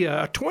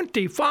media. A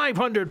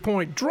 2,500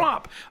 point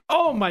drop.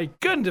 Oh my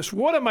goodness,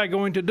 what am I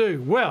going to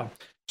do? Well,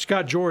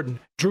 Scott Jordan,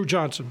 Drew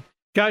Johnson.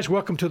 Guys,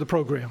 welcome to the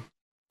program.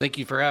 Thank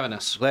you for having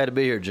us. Glad to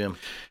be here, Jim.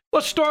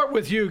 Let's start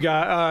with you,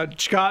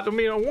 Scott. I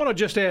mean, I want to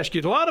just ask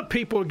you, a lot of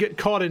people get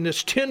caught in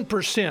this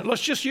 10%.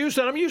 Let's just use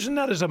that. I'm using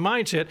that as a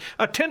mindset.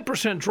 A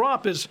 10%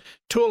 drop is,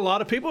 to a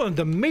lot of people in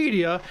the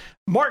media,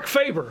 Mark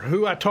Faber,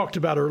 who I talked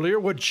about earlier,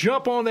 would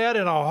jump on that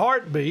in a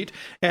heartbeat.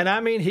 And, I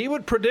mean, he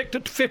would predict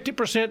a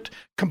 50%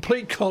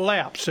 complete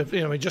collapse, if,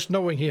 just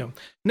knowing him.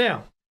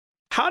 Now,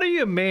 how do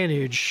you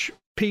manage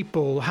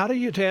people? How do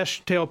you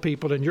tell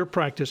people in your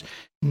practice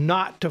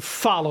not to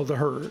follow the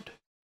herd?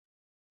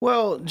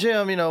 Well,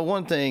 Jim,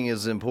 one thing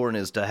is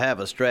important is to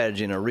have a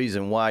strategy and a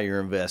reason why you're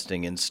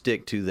investing and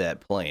stick to that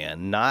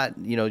plan. Not,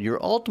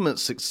 your ultimate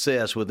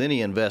success with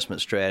any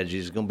investment strategy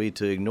is going to be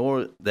to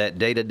ignore that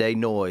day-to-day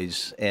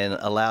noise and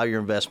allow your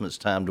investments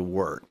time to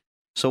work.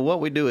 So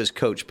what we do is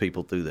coach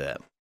people through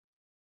that.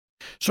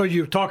 So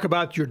you talk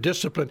about your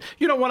discipline.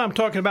 You know what I'm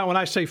talking about when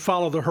I say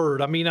follow the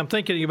herd. I mean, I'm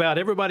thinking about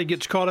everybody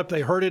gets caught up.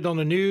 They heard it on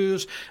the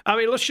news. I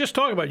mean, let's just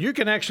talk about it. You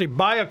can actually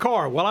buy a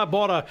car. Well, I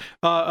bought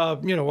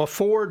a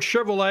Ford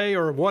Chevrolet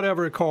or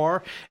whatever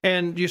car,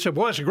 and you said,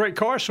 well, it's a great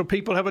car. So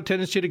people have a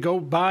tendency to go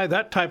buy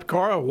that type of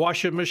car, a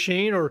washing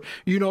machine, or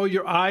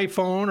your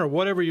iPhone or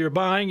whatever you're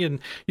buying, and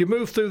you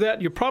move through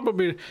that. You're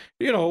probably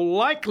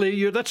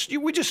likely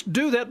we just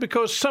do that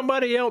because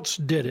somebody else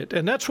did it,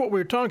 and that's what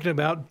we're talking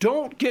about.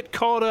 Don't get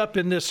caught up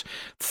in this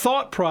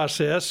thought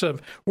process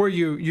of where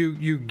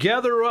you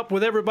gather up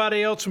with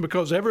everybody else, and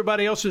because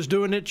everybody else is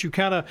doing it, you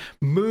kind of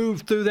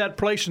move through that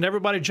place, and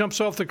everybody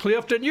jumps off the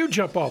cliff, then you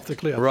jump off the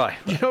cliff. Right.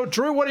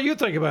 Drew, what do you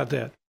think about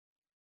that?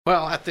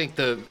 Well, I think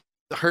the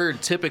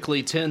herd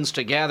typically tends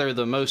to gather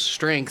the most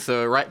strength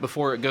right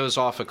before it goes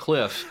off a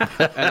cliff.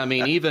 And I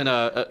mean, even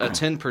a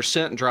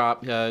 10%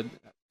 drop,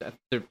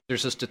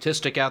 there's a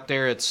statistic out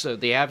there. It's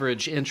the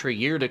average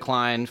intra-year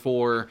decline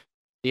for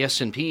the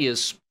S&P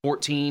is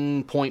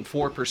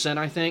 14.4%,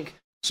 I think.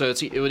 So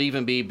it would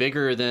even be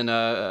bigger than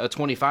a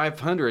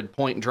 2,500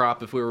 point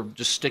drop if we were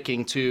just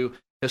sticking to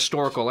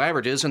historical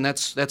averages, and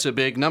that's a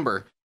big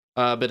number.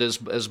 But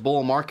as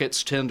bull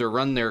markets tend to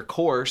run their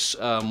course,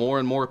 more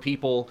and more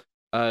people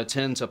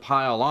tend to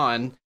pile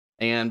on,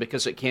 and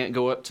because it can't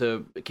go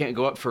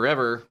up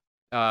forever.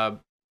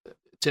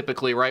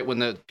 Typically, right when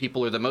the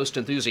people are the most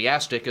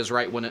enthusiastic is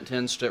right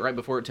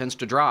before it tends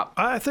to drop.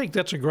 I think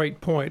that's a great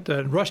point.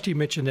 Rusty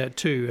mentioned that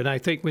too, and I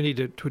think we need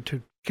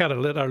to kind of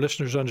let our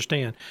listeners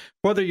understand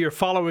whether you're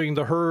following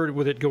the herd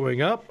with it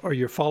going up or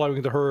you're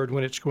following the herd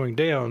when it's going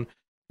down.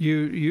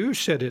 You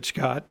said it,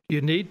 Scott. You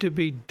need to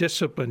be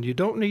disciplined. You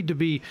don't need to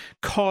be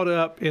caught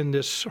up in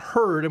this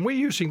herd. And we're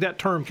using that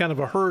term, kind of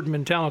a herd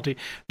mentality,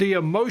 the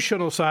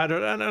emotional side.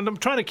 And I'm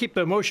trying to keep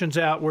the emotions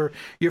out where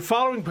you're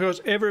following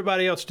because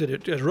everybody else did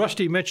it. As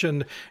Rusty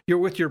mentioned, you're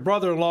with your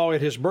brother-in-law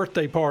at his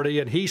birthday party,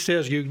 and he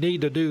says you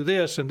need to do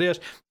this and this,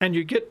 and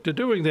you get to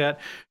doing that.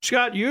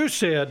 Scott, you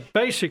said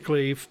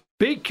basically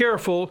be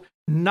careful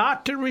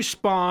not to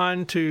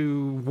respond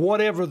to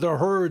whatever the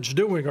herd's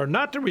doing, or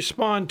not to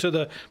respond to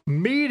the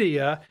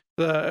media,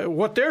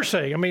 what they're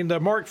saying. I mean, the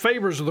Mark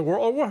Fabers of the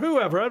world, or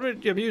whoever.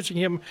 I'm using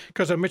him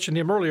because I mentioned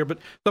him earlier. But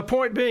the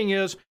point being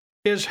is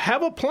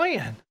have a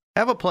plan.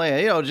 Have a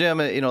plan. Jim,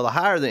 the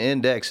higher the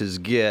indexes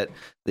get,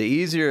 the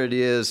easier it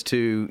is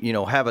to,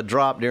 have a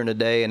drop during the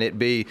day and it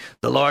be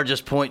the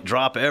largest point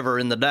drop ever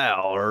in the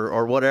Dow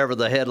or whatever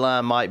the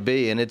headline might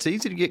be. And it's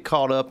easy to get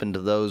caught up into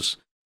those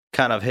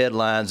kind of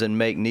headlines and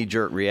make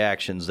knee-jerk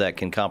reactions that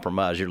can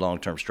compromise your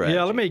long-term strategy.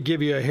 Yeah, let me give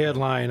you a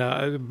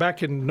headline.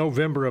 Back in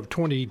November of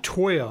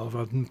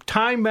 2012,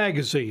 Time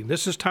Magazine,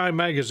 this is Time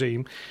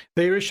Magazine,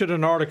 they issued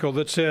an article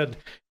that said,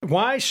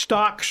 why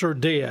stocks are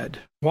dead.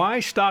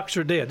 Why stocks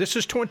are dead. This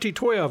is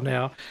 2012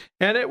 now,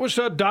 and it was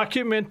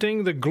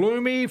documenting the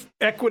gloomy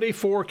equity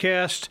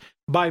forecast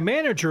by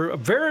a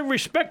very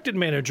respected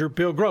manager,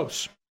 Bill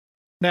Gross.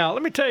 Now,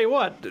 let me tell you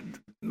what,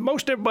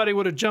 most everybody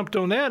would have jumped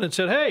on that and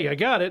said, hey, I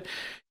got it.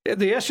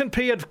 The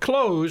S&P had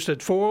closed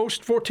at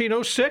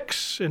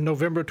 1406 in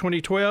November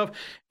 2012,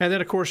 and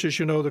then, of course, as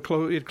you know,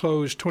 it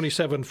closed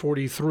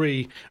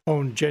 2743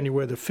 on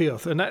January the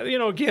 5th. And, that,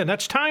 again,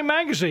 that's Time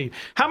Magazine.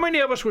 How many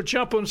of us would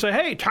jump on and say,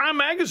 hey, Time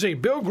Magazine,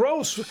 Bill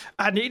Gross,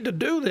 I need to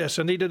do this.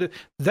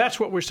 That's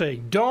what we're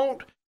saying.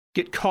 Don't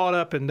get caught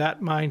up in that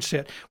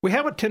mindset. We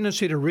have a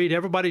tendency to read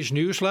everybody's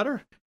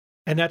newsletter,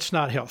 and that's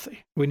not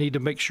healthy. We need to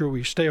make sure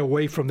we stay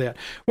away from that.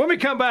 When we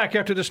come back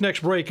after this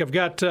next break, I've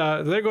got,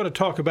 they're going to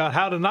talk about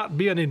how to not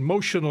be an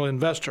emotional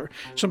investor,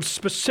 some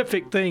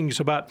specific things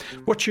about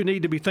what you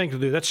need to be thinking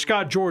to do. That's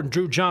Scott Jordan,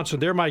 Drew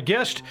Johnson. They're my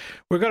guest.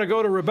 We're going to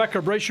go to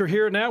Rebecca Brasher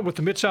here now with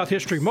the Mid-South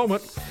History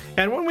Moment.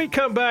 And when we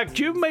come back,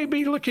 you may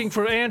be looking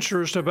for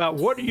answers about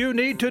what you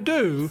need to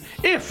do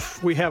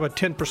if we have a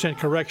 10%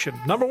 correction.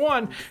 Number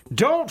one,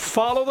 don't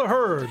follow the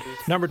herd.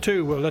 Number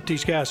two, we'll let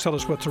these guys tell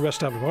us what's the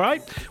rest of them, all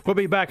right? We'll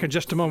be back in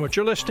just a moment.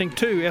 You're listening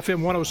to FM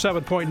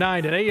 107.9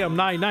 and AM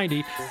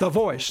 990, The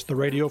Voice, the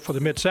radio for the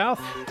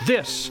Mid-South.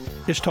 This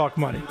is Talk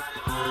Money.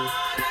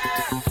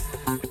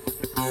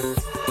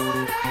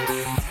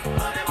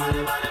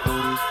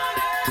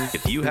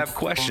 If you you have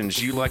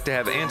questions you'd like to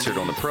have answered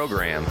on the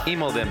program,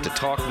 email them to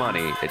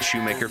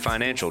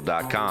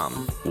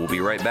talkmoney@shoemakerfinancial.com. We'll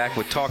be right back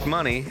with Talk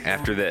Money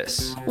after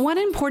this. One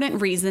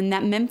important reason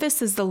that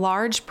Memphis is the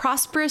large,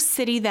 prosperous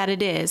city that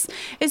it is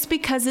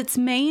because its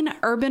main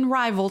urban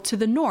rival to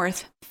the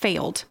north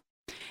failed.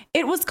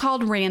 It was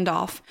called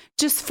Randolph,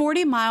 just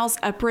 40 miles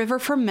upriver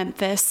from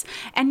Memphis,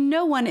 and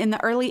no one in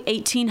the early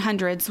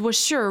 1800s was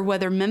sure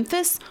whether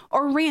Memphis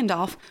or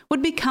Randolph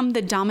would become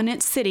the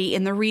dominant city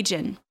in the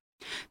region.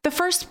 The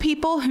first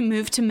people who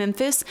moved to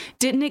Memphis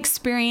didn't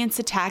experience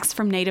attacks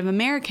from Native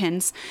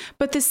Americans,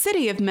 but the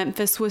city of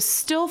Memphis was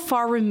still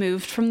far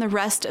removed from the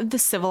rest of the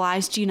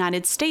civilized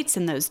United States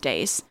in those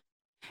days.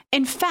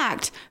 In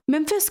fact,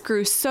 Memphis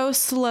grew so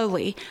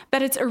slowly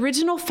that its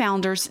original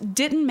founders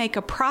didn't make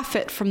a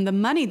profit from the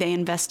money they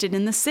invested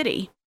in the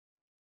city.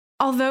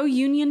 Although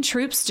Union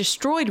troops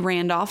destroyed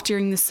Randolph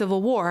during the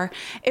Civil War,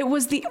 it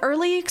was the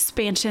early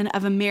expansion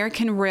of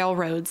American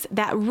railroads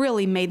that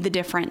really made the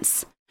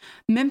difference.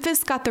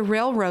 Memphis got the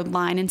railroad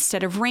line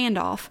instead of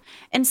Randolph,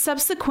 and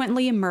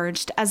subsequently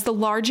emerged as the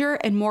larger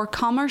and more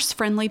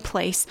commerce-friendly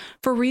place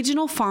for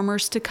regional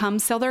farmers to come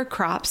sell their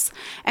crops,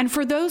 and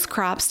for those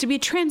crops to be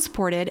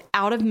transported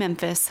out of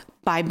Memphis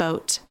by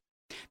boat.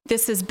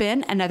 This has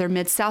been another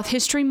Mid-South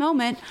History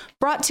Moment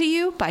brought to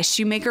you by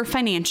Shoemaker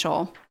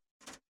Financial.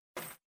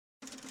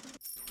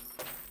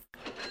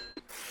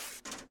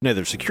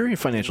 Neither Securian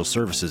Financial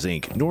Services,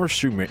 Inc. nor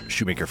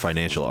Shoemaker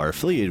Financial are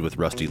affiliated with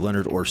Rusty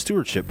Leonard or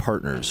Stewardship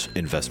Partners,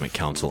 Investment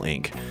Counsel,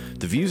 Inc.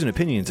 The views and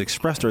opinions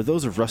expressed are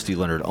those of Rusty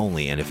Leonard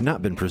only and have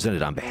not been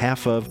presented on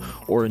behalf of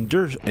or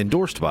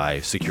endorsed by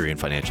Securian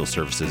Financial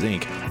Services,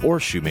 Inc. or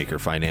Shoemaker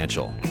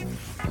Financial.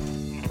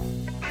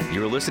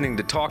 You're listening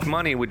to Talk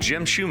Money with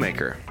Jim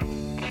Shoemaker.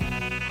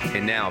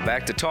 And now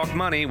back to Talk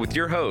Money with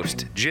your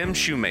host, Jim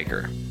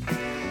Shoemaker.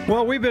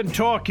 Well, we've been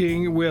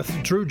talking with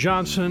Drew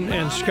Johnson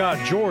and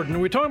Scott Jordan.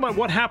 We're talking about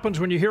what happens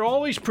when you hear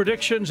all these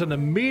predictions and the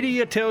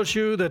media tells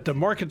you that the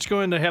market's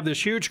going to have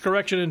this huge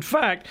correction. In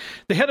fact,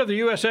 the head of the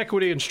U.S.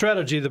 Equity and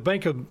Strategy, the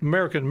Bank of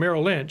America,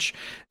 Merrill Lynch,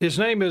 his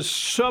name is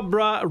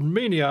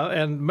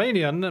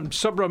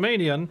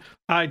Subramanian.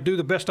 I do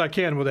the best I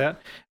can with that.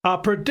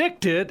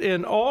 Predicted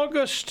in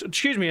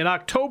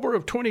October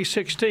of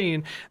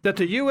 2016 that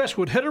the U.S.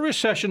 would hit a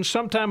recession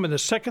sometime in the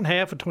second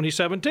half of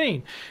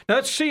 2017. Now,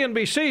 that's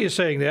CNBC is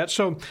saying that.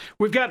 So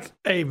we've got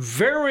a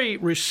very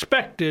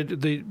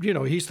respected,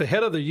 he's the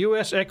head of the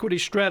U.S. Equity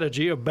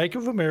Strategy of Bank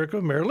of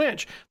America, Merrill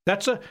Lynch.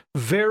 That's a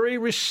very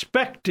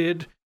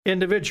respected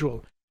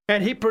individual.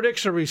 And he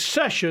predicts a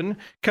recession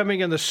coming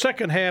in the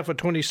second half of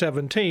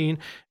 2017,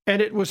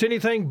 and it was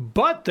anything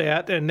but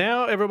that, and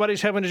now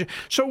everybody's having to...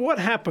 So what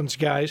happens,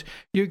 guys?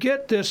 You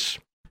get this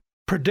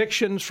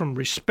predictions from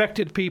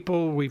respected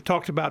people. We've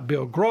talked about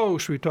Bill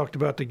Gross. We've talked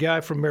about the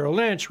guy from Merrill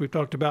Lynch. We've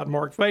talked about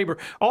Mark Faber.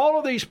 All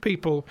of these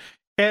people...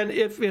 And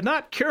if you're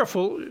not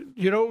careful,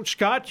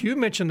 Scott, you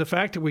mentioned the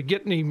fact that we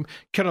get any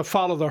kind of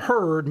follow the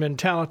herd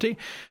mentality.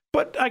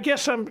 But I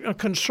guess I'm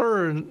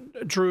concerned,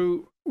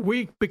 Drew,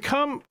 we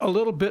become a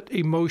little bit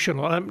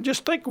emotional.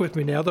 Just think with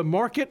me now. The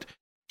market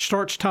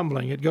starts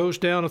tumbling. It goes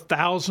down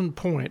 1,000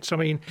 points. I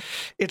mean,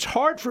 it's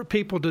hard for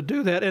people to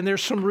do that, and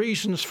there's some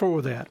reasons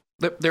for that.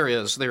 There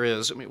is.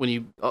 I mean, when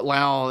you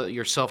allow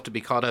yourself to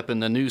be caught up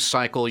in the news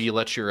cycle, you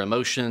let your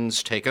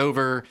emotions take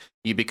over,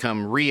 you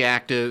become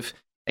reactive.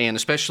 And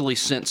especially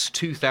since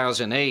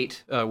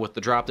 2008, with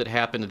the drop that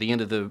happened at the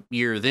end of the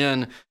year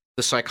then,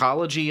 the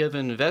psychology of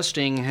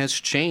investing has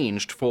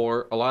changed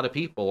for a lot of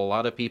people. A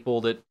lot of people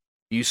that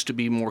used to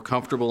be more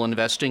comfortable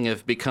investing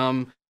have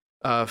become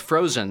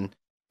frozen.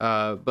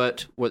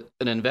 But what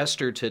an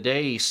investor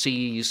today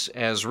sees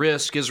as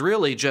risk is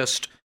really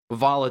just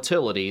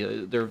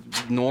volatility. They're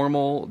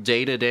normal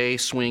day-to-day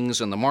swings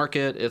in the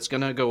market. It's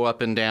going to go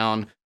up and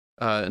down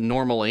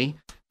normally.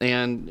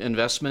 And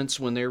investments,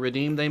 when they're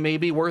redeemed, they may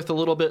be worth a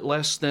little bit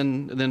less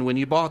than when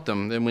you bought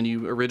them, than when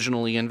you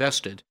originally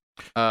invested.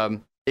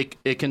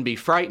 It can be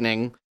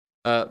frightening,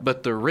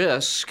 but the real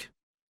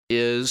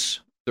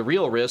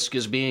risk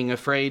is being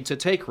afraid to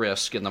take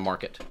risk in the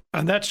market.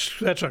 And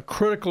that's a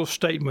critical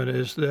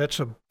statement. That's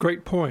a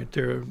great point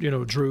there,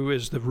 Drew,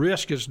 is the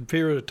risk is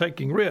fear of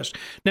taking risk.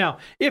 Now,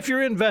 if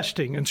you're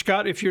investing, and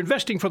Scott, if you're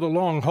investing for the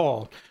long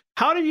haul,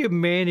 how do you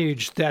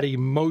manage that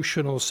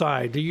emotional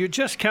side? Do you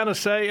just kind of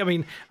say,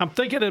 I'm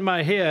thinking in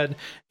my head,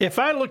 if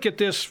I look at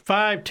this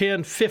 5,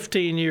 10,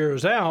 15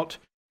 years out,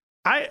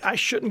 I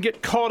shouldn't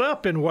get caught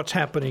up in what's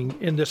happening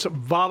in this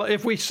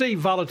if we see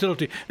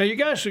volatility. Now, you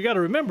guys have got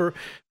to remember,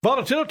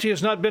 volatility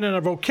has not been in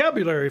our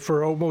vocabulary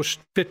for almost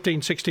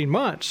 15, 16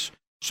 months.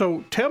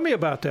 So tell me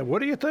about that.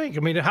 What do you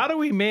think? How do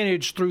we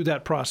manage through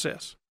that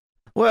process?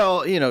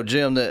 Well,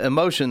 Jim, the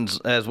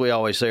emotions, as we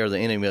always say, are the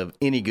enemy of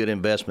any good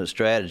investment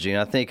strategy. And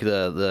I think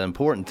the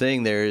important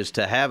thing there is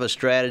to have a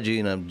strategy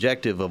and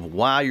objective of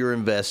why you're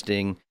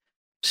investing,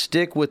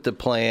 stick with the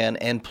plan,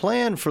 and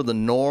plan for the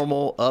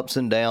normal ups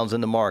and downs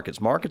in the markets.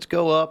 Markets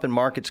go up and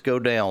markets go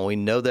down. We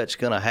know that's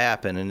going to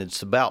happen, and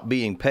it's about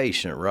being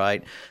patient,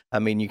 right?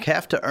 You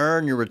have to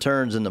earn your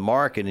returns in the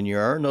market, and you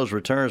earn those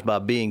returns by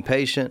being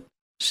patient,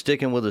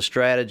 sticking with a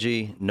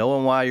strategy,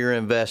 knowing why you're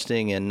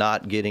investing, and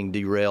not getting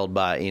derailed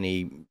by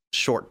any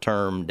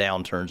short-term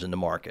downturns in the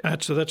market.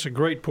 That's a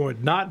great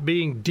point. Not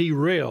being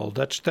derailed.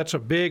 That's a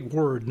big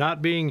word.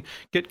 Not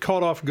get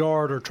caught off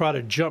guard or try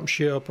to jump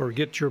ship or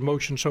get your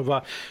emotions so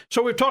violent.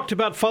 So we've talked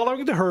about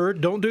following the herd.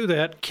 Don't do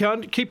that.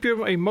 Keep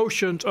your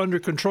emotions under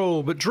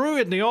control. But Drew,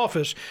 in the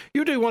office,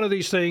 you do one of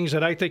these things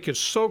that I think is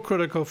so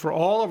critical for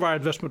all of our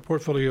investment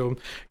portfolio.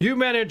 You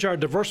manage our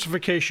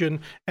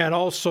diversification and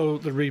also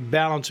the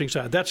rebalancing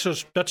side.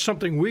 That's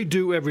something we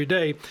do every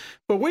day.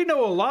 But we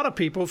know a lot of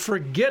people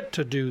forget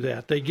to do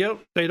that. They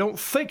don't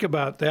think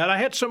about that. I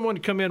had someone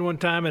come in one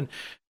time and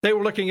they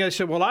were looking at it and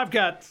said, well, I've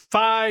got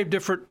 5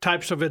 different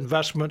types of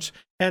investments.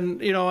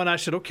 And, and I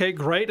said, okay,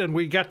 great. And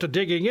we got to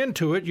digging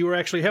into it. You were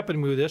actually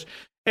helping me with this.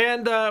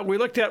 And we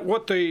looked at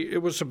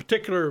it was a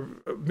particular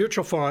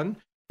mutual fund,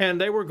 and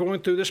they were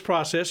going through this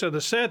process. And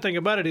the sad thing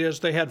about it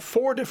is they had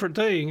 4 different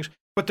things,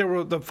 but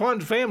the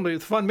fund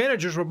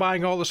managers were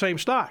buying all the same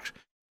stocks.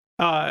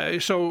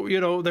 So,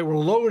 they were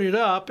loaded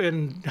up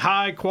in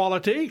high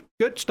quality,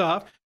 good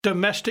stuff,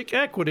 domestic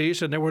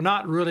equities, and they were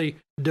not really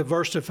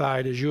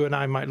diversified as you and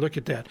I might look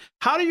at that.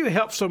 How do you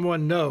help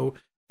someone know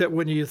that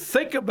when you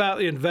think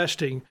about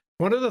investing,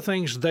 one of the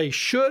things they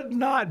should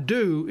not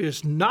do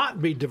is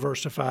not be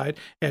diversified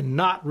and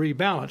not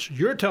rebalance?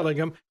 You're telling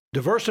them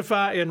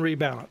diversify and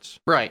rebalance.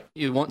 Right.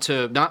 You want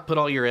to not put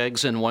all your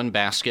eggs in one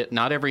basket.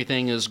 Not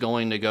everything is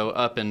going to go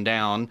up and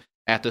down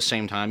at the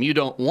same time. You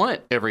don't want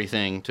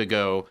everything to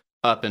go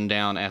up and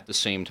down at the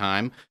same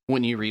time.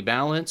 When you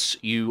rebalance,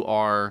 you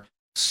are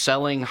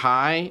selling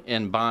high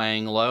and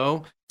buying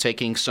low,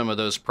 taking some of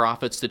those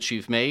profits that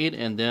you've made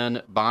and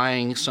then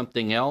buying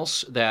something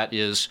else that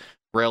is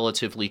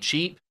relatively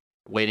cheap,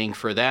 waiting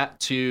for that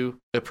to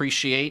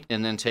appreciate,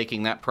 and then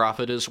taking that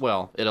profit as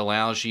well. It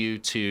allows you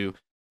to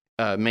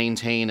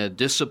maintain a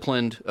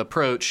disciplined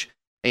approach,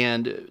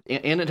 and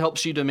it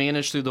helps you to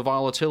manage through the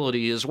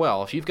volatility as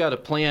well. If you've got a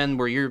plan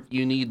where you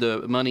need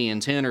the money in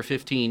 10 or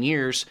 15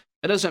 years,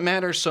 it doesn't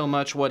matter so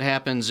much what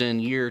happens in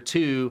year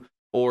 2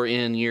 or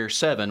in year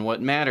 7.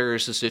 What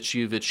matters is that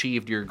you've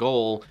achieved your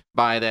goal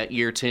by that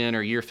year 10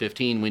 or year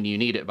 15 when you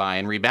need it by.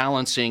 And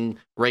rebalancing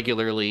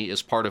regularly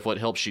is part of what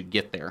helps you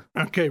get there.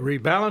 Okay,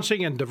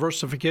 rebalancing and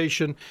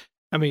diversification.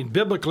 I mean,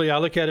 biblically, I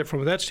look at it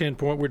from that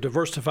standpoint. We're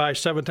diversified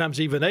 7 times,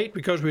 even 8,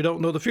 because we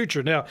don't know the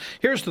future. Now,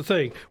 here's the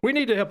thing. We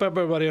need to help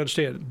everybody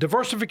understand.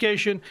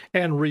 Diversification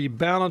and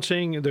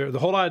rebalancing, the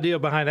whole idea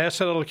behind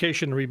asset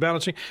allocation and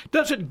rebalancing,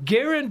 doesn't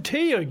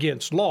guarantee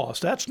against loss.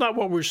 That's not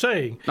what we're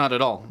saying. Not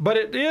at all. But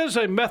it is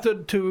a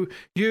method to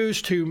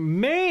use to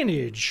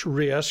manage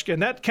risk,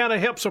 and that kind of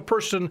helps a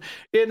person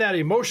in that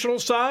emotional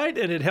side,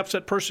 and it helps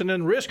that person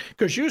in risk,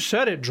 because you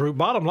said it, Drew.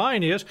 Bottom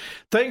line is,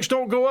 things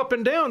don't go up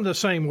and down the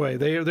same way.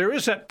 There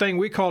is that thing,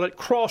 we call it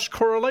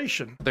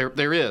cross-correlation.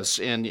 There is,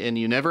 and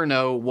you never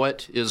know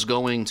what is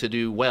going to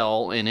do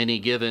well in any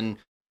given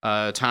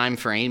time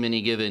frame,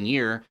 any given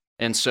year,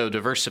 and so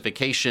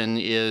diversification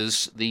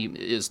is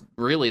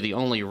really the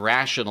only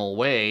rational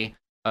way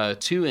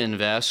to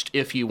invest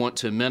if you want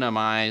to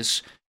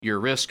minimize your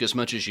risk as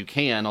much as you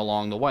can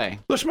along the way.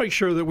 Let's make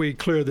sure that we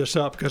clear this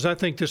up, because I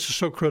think this is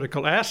so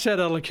critical. Asset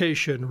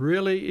allocation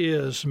really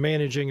is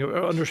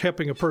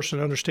helping a person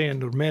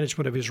understand the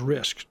management of his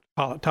risk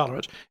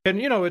tolerance. And,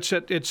 it's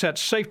that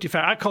safety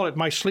factor. I call it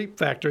my sleep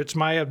factor. It's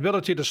my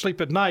ability to sleep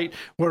at night,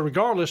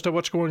 regardless of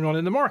what's going on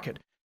in the market.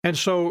 And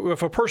so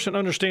if a person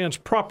understands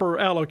proper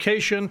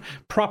allocation,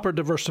 proper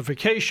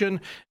diversification,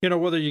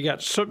 whether you got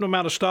a certain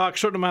amount of stock,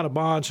 certain amount of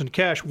bonds and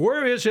cash,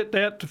 where is it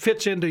that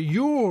fits into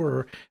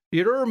your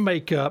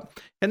makeup?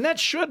 And that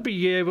should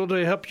be able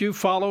to help you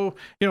follow,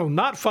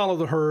 not follow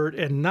the herd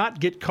and not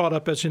get caught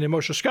up as an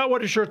emotion. Scott,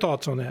 what is your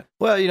thoughts on that?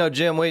 Well,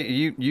 Jim,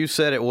 you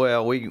said it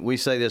well. We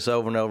say this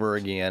over and over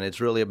again.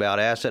 It's really about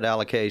asset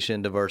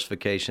allocation,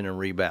 diversification, and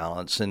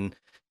rebalance. And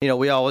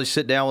we always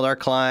sit down with our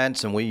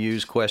clients and we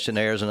use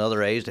questionnaires and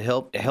other aids to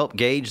help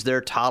gauge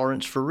their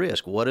tolerance for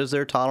risk. What is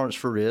their tolerance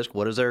for risk?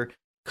 What is their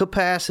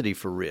capacity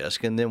for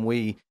risk? And then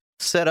we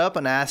set up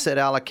an asset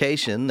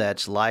allocation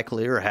that's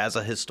likely or has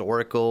a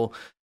historical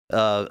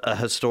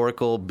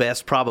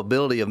best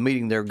probability of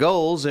meeting their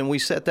goals, and we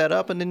set that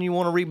up, and then you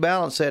want to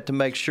rebalance that to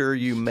make sure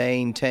you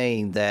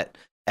maintain that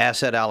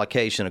asset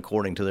allocation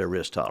according to their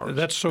risk tolerance.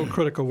 That's so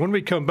critical. When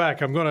we come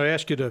back, I'm going to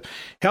ask you to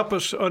help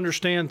us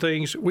understand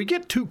things. We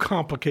get too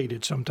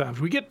complicated sometimes.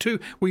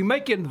 We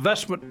make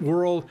investment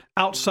world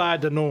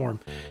outside the norm.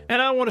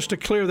 And I want us to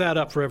clear that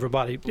up for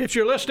everybody. If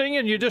you're listening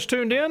and you just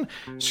tuned in,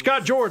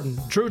 Scott Jordan,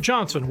 Drew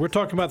Johnson, we're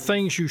talking about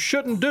things you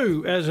shouldn't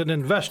do as an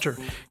investor.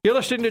 You're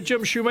listening to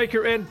Jim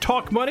Shoemaker and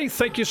Talk Money.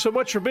 Thank you so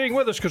much for being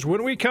with us, because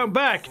when we come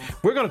back,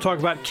 we're going to talk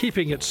about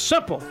keeping it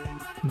simple.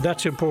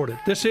 That's important.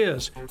 This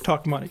is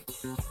Talk Money.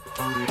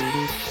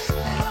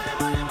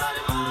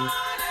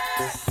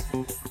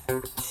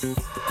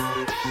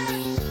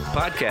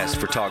 Podcasts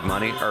for Talk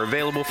Money are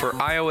available for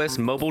iOS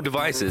mobile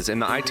devices in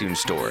the iTunes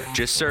Store.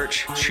 Just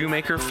search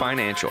Shoemaker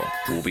Financial.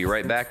 We'll be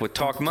right back with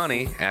Talk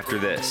Money after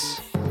this.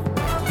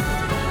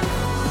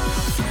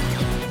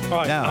 All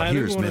right, Now, I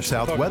here's want us to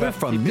Mid-South talk weather about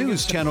from keeping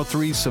News Channel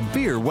 3's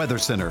Severe Weather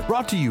Center.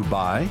 Brought to you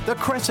by the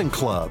Crescent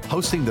Club,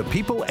 hosting the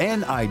people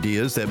and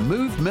ideas that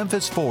moved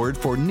Memphis forward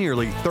for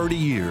nearly 30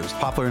 years.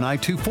 Poplar and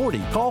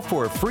I-240. Call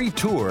for a free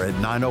tour at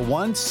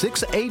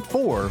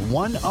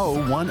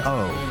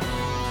 901-684-1010.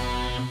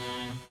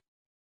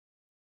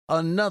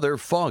 Another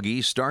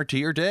foggy start to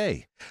your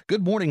day.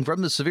 Good morning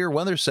from the Severe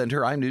Weather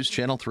Center. I'm News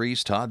Channel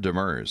 3's Todd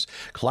Demers.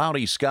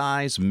 Cloudy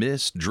skies,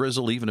 mist,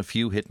 drizzle, even a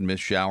few hit-and-miss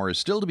showers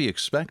still to be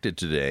expected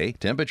today.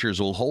 Temperatures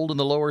will hold in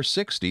the lower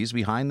 60s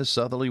behind the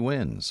southerly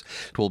winds.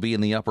 It will be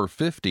in the upper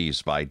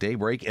 50s by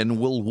daybreak and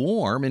will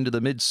warm into the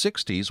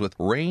mid-60s with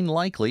rain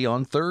likely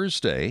on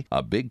Thursday.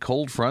 A big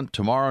cold front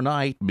tomorrow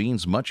night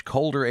means much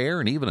colder air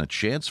and even a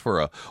chance for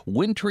a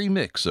wintry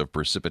mix of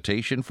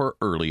precipitation for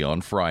early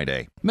on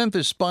Friday.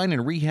 Memphis Spine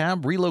and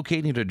Rehab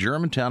relocating to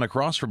Germantown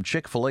across from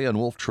Chick-fil-A on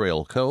Wolf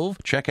Trail Cove.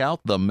 Check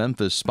out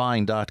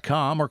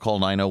thememphisspine.com or call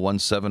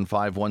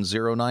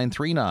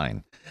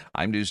 901-751-0939.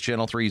 I'm News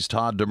Channel 3's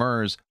Todd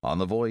Demers on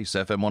The Voice,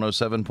 FM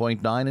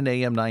 107.9 and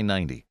AM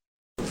 990.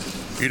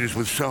 It is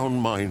with sound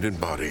mind and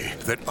body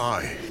that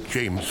I,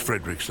 James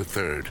Fredericks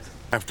III,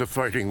 after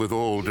fighting with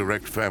all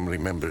direct family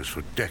members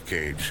for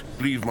decades,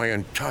 leave my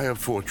entire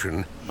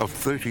fortune of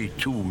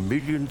 $32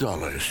 million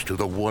to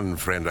the one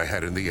friend I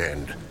had in the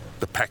end,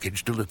 the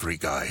package delivery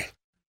guy,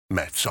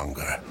 Matt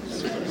Songer.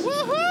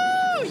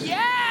 Woohoo! Yeah!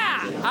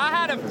 I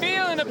had a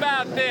feeling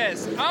about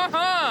this.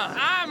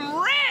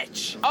 I'm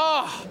rich!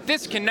 Oh,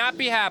 this cannot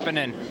be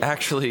happening.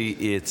 Actually,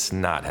 it's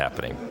not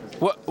happening.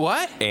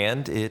 What?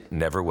 And it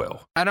never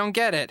will. I don't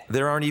get it.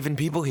 There aren't even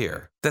people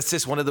here. That's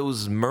just one of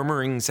those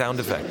murmuring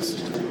sound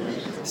effects.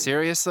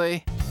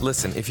 Seriously?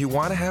 Listen, if you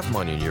want to have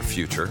money in your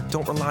future,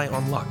 don't rely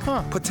on luck.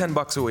 Put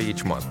 $10 away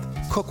each month.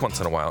 Cook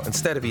once in a while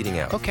instead of eating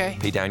out. Okay.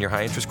 Pay down your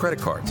high-interest credit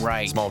cards.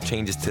 Right. Small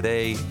changes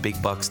today,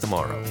 big bucks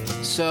tomorrow.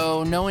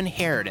 So, no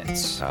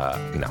inheritance?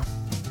 No.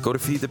 Go to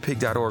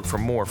feedthepig.org for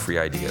more free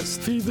ideas.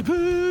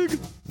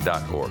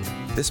 Feedthepig.org.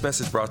 This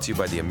message brought to you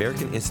by the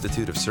American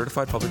Institute of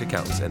Certified Public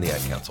Accountants and the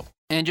Ad Council.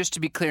 And just to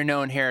be clear,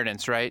 no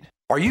inheritance, right?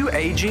 Are you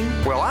aging?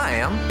 Well, I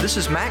am. This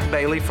is Mac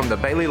Bailey from the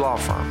Bailey Law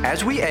Firm.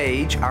 As we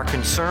age, our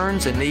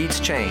concerns and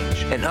needs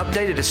change. An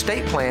updated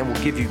estate plan will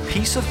give you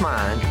peace of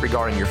mind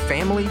regarding your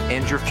family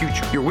and your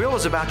future. Your will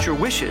is about your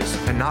wishes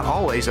and not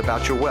always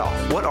about your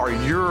wealth. What are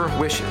your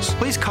wishes?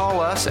 Please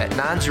call us at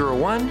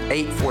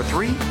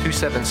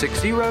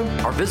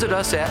 901-843-2760 or visit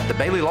us at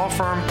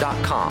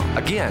thebaileylawfirm.com.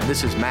 Again,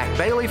 this is Mac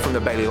Bailey from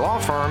the Bailey Law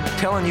Firm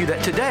telling you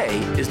that today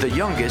is the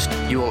youngest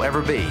you will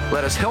ever be.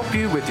 Let us help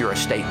you with your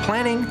estate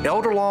planning,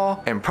 elder law,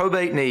 and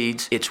probate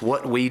needs. It's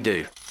what we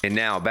do. And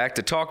now back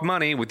to Talk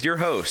Money with your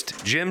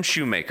host, Jim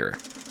Shoemaker.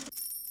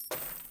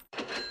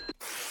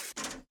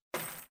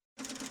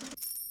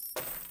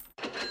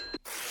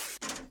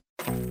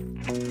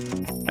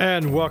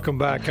 And welcome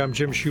back. I'm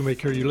Jim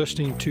Shoemaker. You're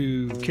listening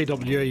to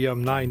KWAM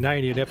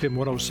 990 and FM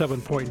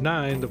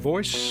 107.9, The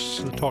Voice,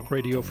 the talk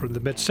radio from the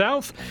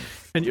Mid-South.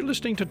 And you're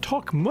listening to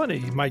Talk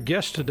Money. My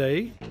guest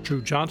today,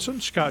 Drew Johnson,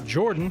 Scott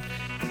Jordan.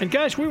 And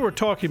guys, we were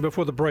talking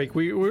before the break.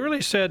 We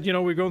really said,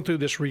 we're going through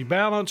this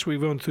rebalance. We're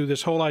going through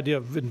this whole idea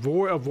of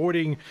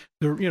avoiding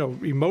the,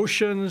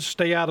 emotions,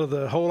 stay out of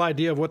the whole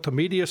idea of what the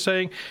media is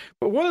saying.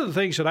 But one of the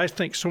things that I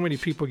think so many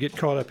people get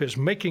caught up is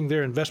making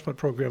their investment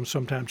programs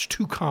sometimes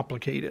too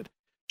complicated.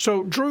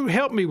 So, Drew,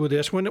 help me with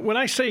this. When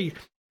I say,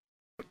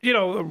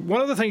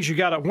 one of the things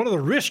one of the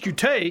risks you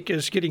take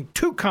is getting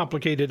too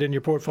complicated in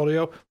your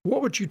portfolio.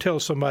 What would you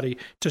tell somebody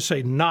to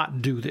say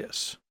not do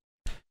this?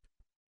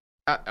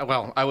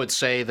 Well, I would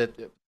say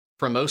that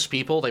for most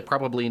people, they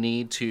probably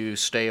need to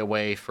stay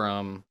away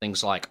from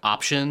things like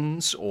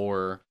options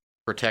or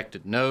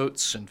protected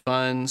notes and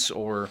funds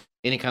or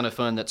any kind of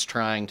fund that's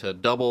trying to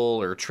double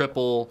or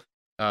triple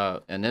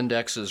an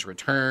index's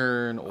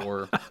return,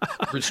 or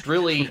just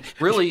really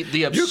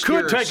the obscure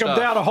You could take stuff. them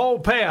down a whole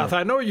path.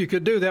 I know you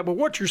could do that, but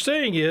what you're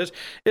saying is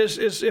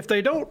if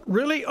they don't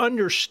really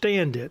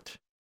understand it,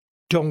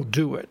 don't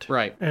do it.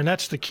 Right. And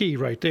that's the key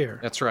right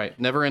there. That's right.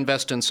 Never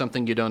invest in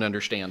something you don't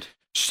understand.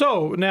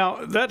 So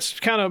now that's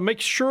kind of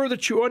make sure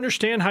that you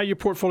understand how your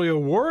portfolio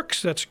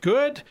works. That's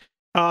good.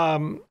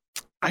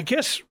 I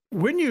guess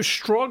when you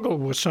struggle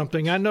with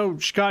something, I know,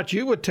 Scott,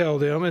 you would tell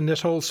them in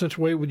this whole sense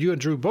way, with you and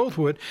Drew both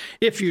would,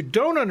 if you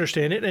don't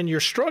understand it and you're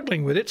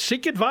struggling with it,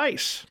 seek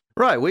advice.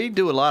 Right. We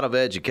do a lot of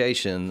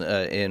education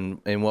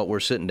in what we're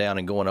sitting down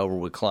and going over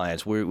with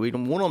clients. We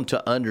want them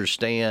to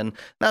understand.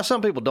 Now,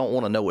 some people don't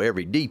want to know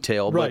every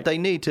detail, Right. but they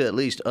need to at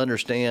least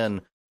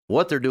understand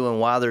what they're doing,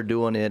 why they're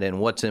doing it,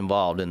 and what's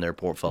involved in their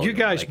portfolio. You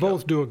guys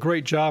both do a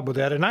great job with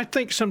that. And I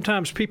think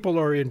sometimes people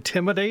are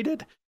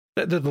intimidated.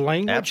 The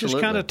language Absolutely.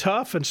 is kind of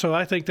tough, and so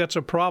I think that's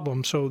a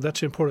problem. So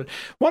that's important.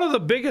 One of the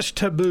biggest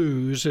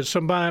taboos is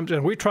sometimes,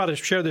 and we try to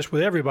share this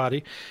with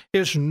everybody,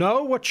 is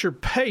know what you're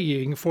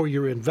paying for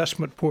your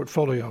investment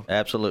portfolio.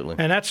 Absolutely.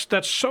 And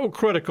that's so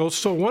critical.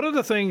 So one of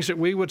the things that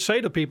we would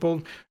say to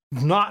people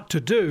not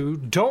to do,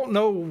 don't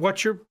know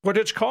what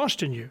it's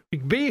costing you.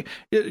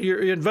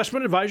 Your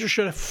investment advisor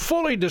should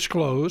fully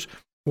disclose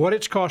what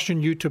it's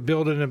costing you to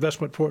build an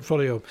investment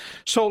portfolio.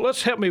 So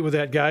let's help me with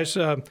that, guys.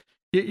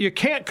 You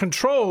can't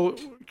control.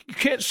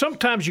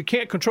 Sometimes you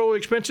can't control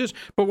expenses,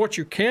 but what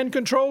you can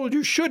control,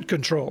 you should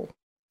control.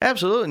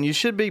 Absolutely, and you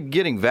should be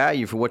getting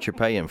value for what you're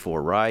paying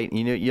for, right?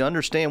 You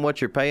understand what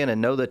you're paying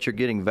and know that you're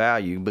getting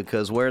value,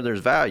 because where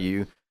there's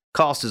value,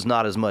 cost is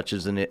not as much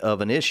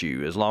of an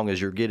issue as long as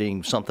you're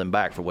getting something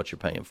back for what you're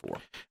paying for.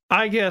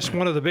 I guess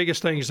one of the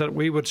biggest things that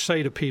we would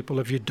say to people,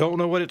 if you don't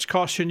know what it's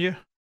costing you,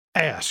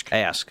 ask.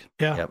 Yeah.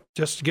 Yep.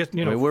 Just to get, I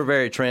mean, we're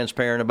very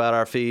transparent about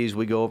our fees.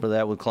 We go over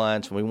that with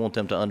clients, and we want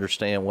them to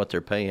understand what they're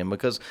paying,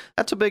 because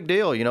that's a big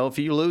deal. If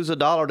you lose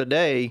 $1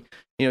 today,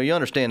 you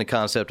understand the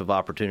concept of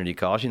opportunity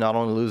cost. You not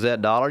only lose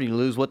that dollar, you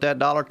lose what that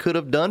dollar could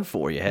have done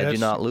for you had you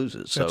not lose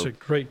it. That's a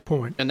great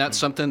point. And that's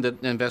something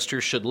that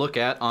investors should look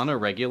at on a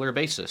regular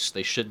basis.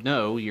 They should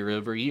know year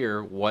over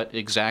year what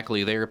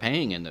exactly they're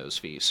paying in those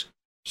fees.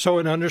 So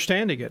in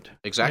understanding it.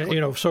 Exactly.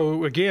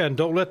 So again,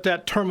 don't let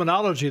that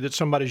terminology that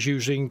somebody's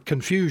using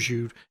confuse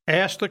you.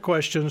 Ask the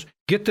questions,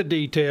 get the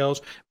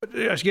details. But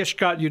I guess,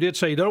 Scott, you did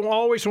say you don't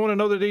always want to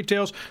know the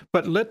details,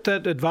 but let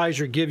that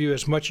advisor give you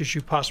as much as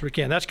you possibly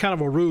can. That's kind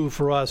of a rule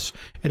for us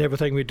in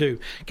everything we do.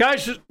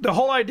 Guys, the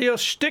whole idea,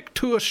 stick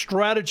to a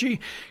strategy.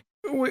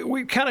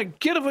 We kind of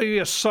give you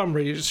a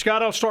summary.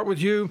 Scott, I'll start with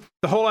you.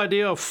 The whole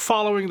idea of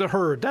following the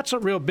herd. That's a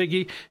real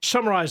biggie.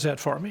 Summarize that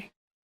for me.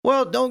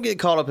 Well, don't get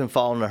caught up in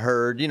following the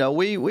herd.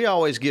 We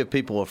always give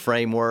people a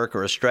framework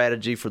or a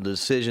strategy for the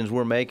decisions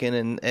we're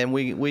making, and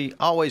we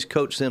always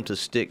coach them to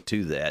stick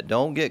to that.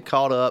 Don't get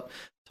caught up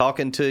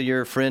talking to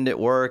your friend at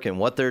work and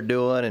what they're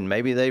doing, and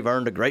maybe they've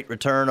earned a great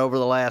return over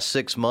the last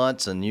 6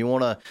 months, and you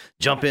want to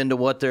jump into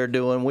what they're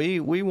doing.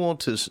 We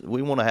want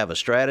to have a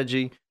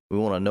strategy. We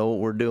want to know what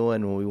we're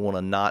doing, and we want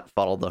to not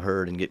follow the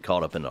herd and get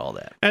caught up in all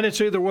that. And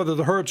it's either whether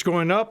the herd's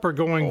going up or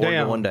going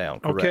down. Going down,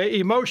 correct. Okay,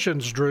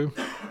 emotions, Drew.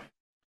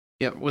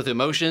 Yeah, with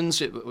emotions,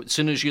 as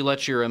soon as you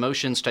let your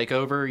emotions take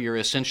over, you're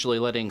essentially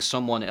letting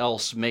someone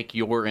else make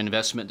your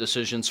investment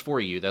decisions for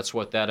you. That's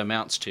what that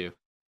amounts to.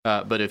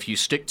 But if you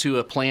stick to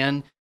a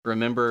plan,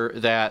 remember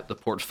that the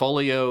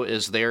portfolio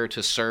is there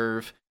to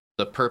serve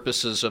the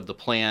purposes of the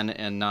plan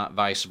and not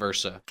vice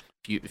versa.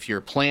 If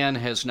your plan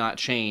has not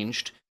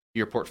changed,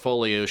 your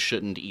portfolio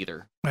shouldn't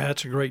either.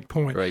 That's a great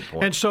point. Great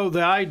point. And so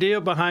the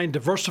idea behind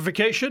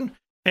diversification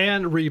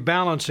and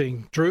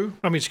rebalancing,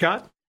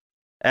 Scott?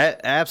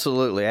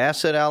 Absolutely.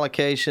 Asset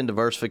allocation,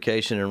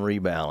 diversification, and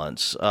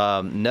rebalance.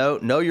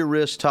 Know your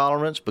risk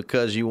tolerance,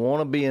 because you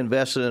want to be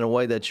invested in a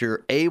way that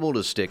you're able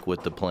to stick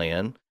with the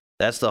plan.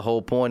 That's the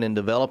whole point in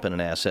developing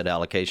an asset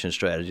allocation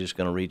strategy. It's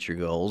going to reach your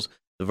goals.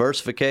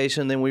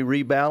 Diversification, then we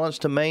rebalance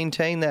to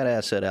maintain that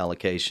asset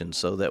allocation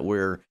so that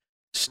we're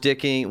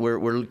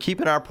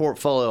keeping our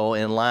portfolio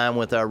in line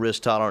with our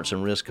risk tolerance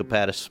and risk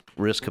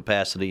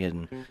capacity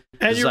and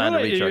designed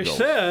to reach our goals.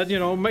 You said,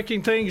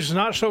 making things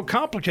not so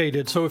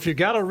complicated. So if you've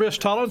got a risk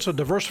tolerance, a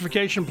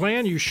diversification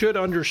plan, you should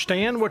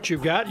understand what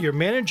you've got. You're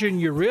managing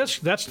your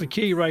risk. That's the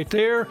key right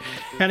there.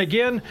 And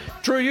again,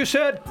 Drew, you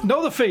said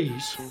know the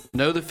fees.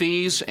 Know the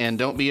fees, and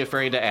don't be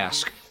afraid to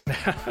ask.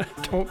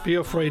 Don't be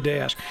afraid to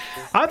ask.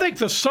 I think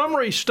the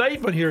summary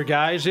statement here,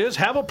 guys, is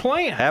have a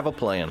plan. Have a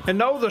plan. And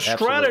know the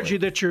strategy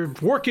that you're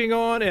working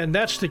on, and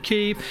that's the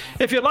key.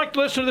 If you'd like to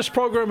listen to this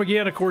program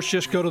again, of course,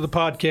 just go to the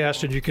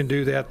podcast, and you can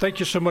do that. Thank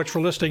you so much for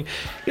listening.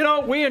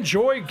 We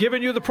enjoy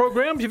giving you the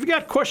program. If you've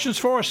got questions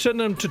for us, send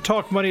them to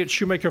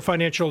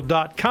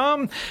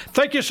talkmoney@shoemakerfinancial.com.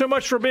 Thank you so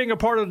much for being a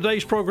part of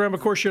today's program. Of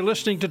course, you're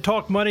listening to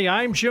Talk Money.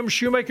 I'm Jim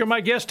Shoemaker. My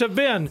guests have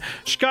been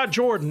Scott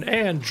Jordan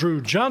and Drew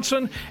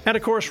Johnson, and,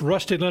 of course,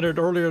 Rusty Leonard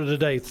earlier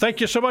today. Thank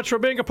you so much for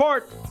being a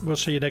part. We'll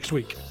see you next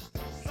week.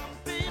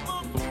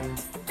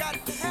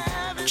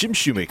 Jim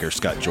Shoemaker,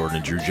 Scott Jordan,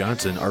 and Drew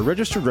Johnson are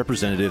registered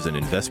representatives and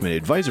investment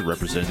advisor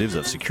representatives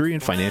of Securian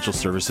Financial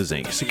Services,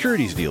 Inc.,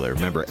 securities dealer,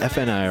 member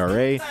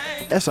FNIRA,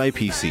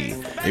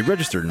 SIPC, a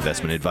registered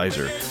investment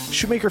advisor.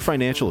 Shoemaker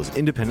Financial is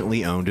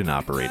independently owned and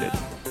operated.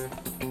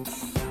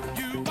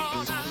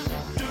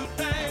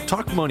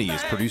 Talk Money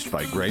is produced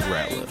by Greg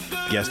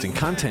Ratliff. Guest and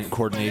content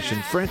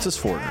coordination, Francis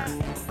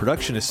Fortner.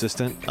 Production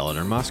assistant,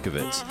 Eleanor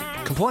Moskowitz.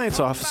 Compliance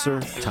officer,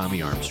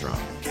 Tommy Armstrong.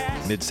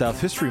 Mid-South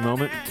History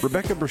Moment,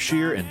 Rebecca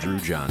Brashear and Drew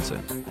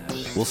Johnson.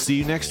 We'll see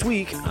you next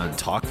week on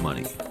Talk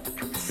Money.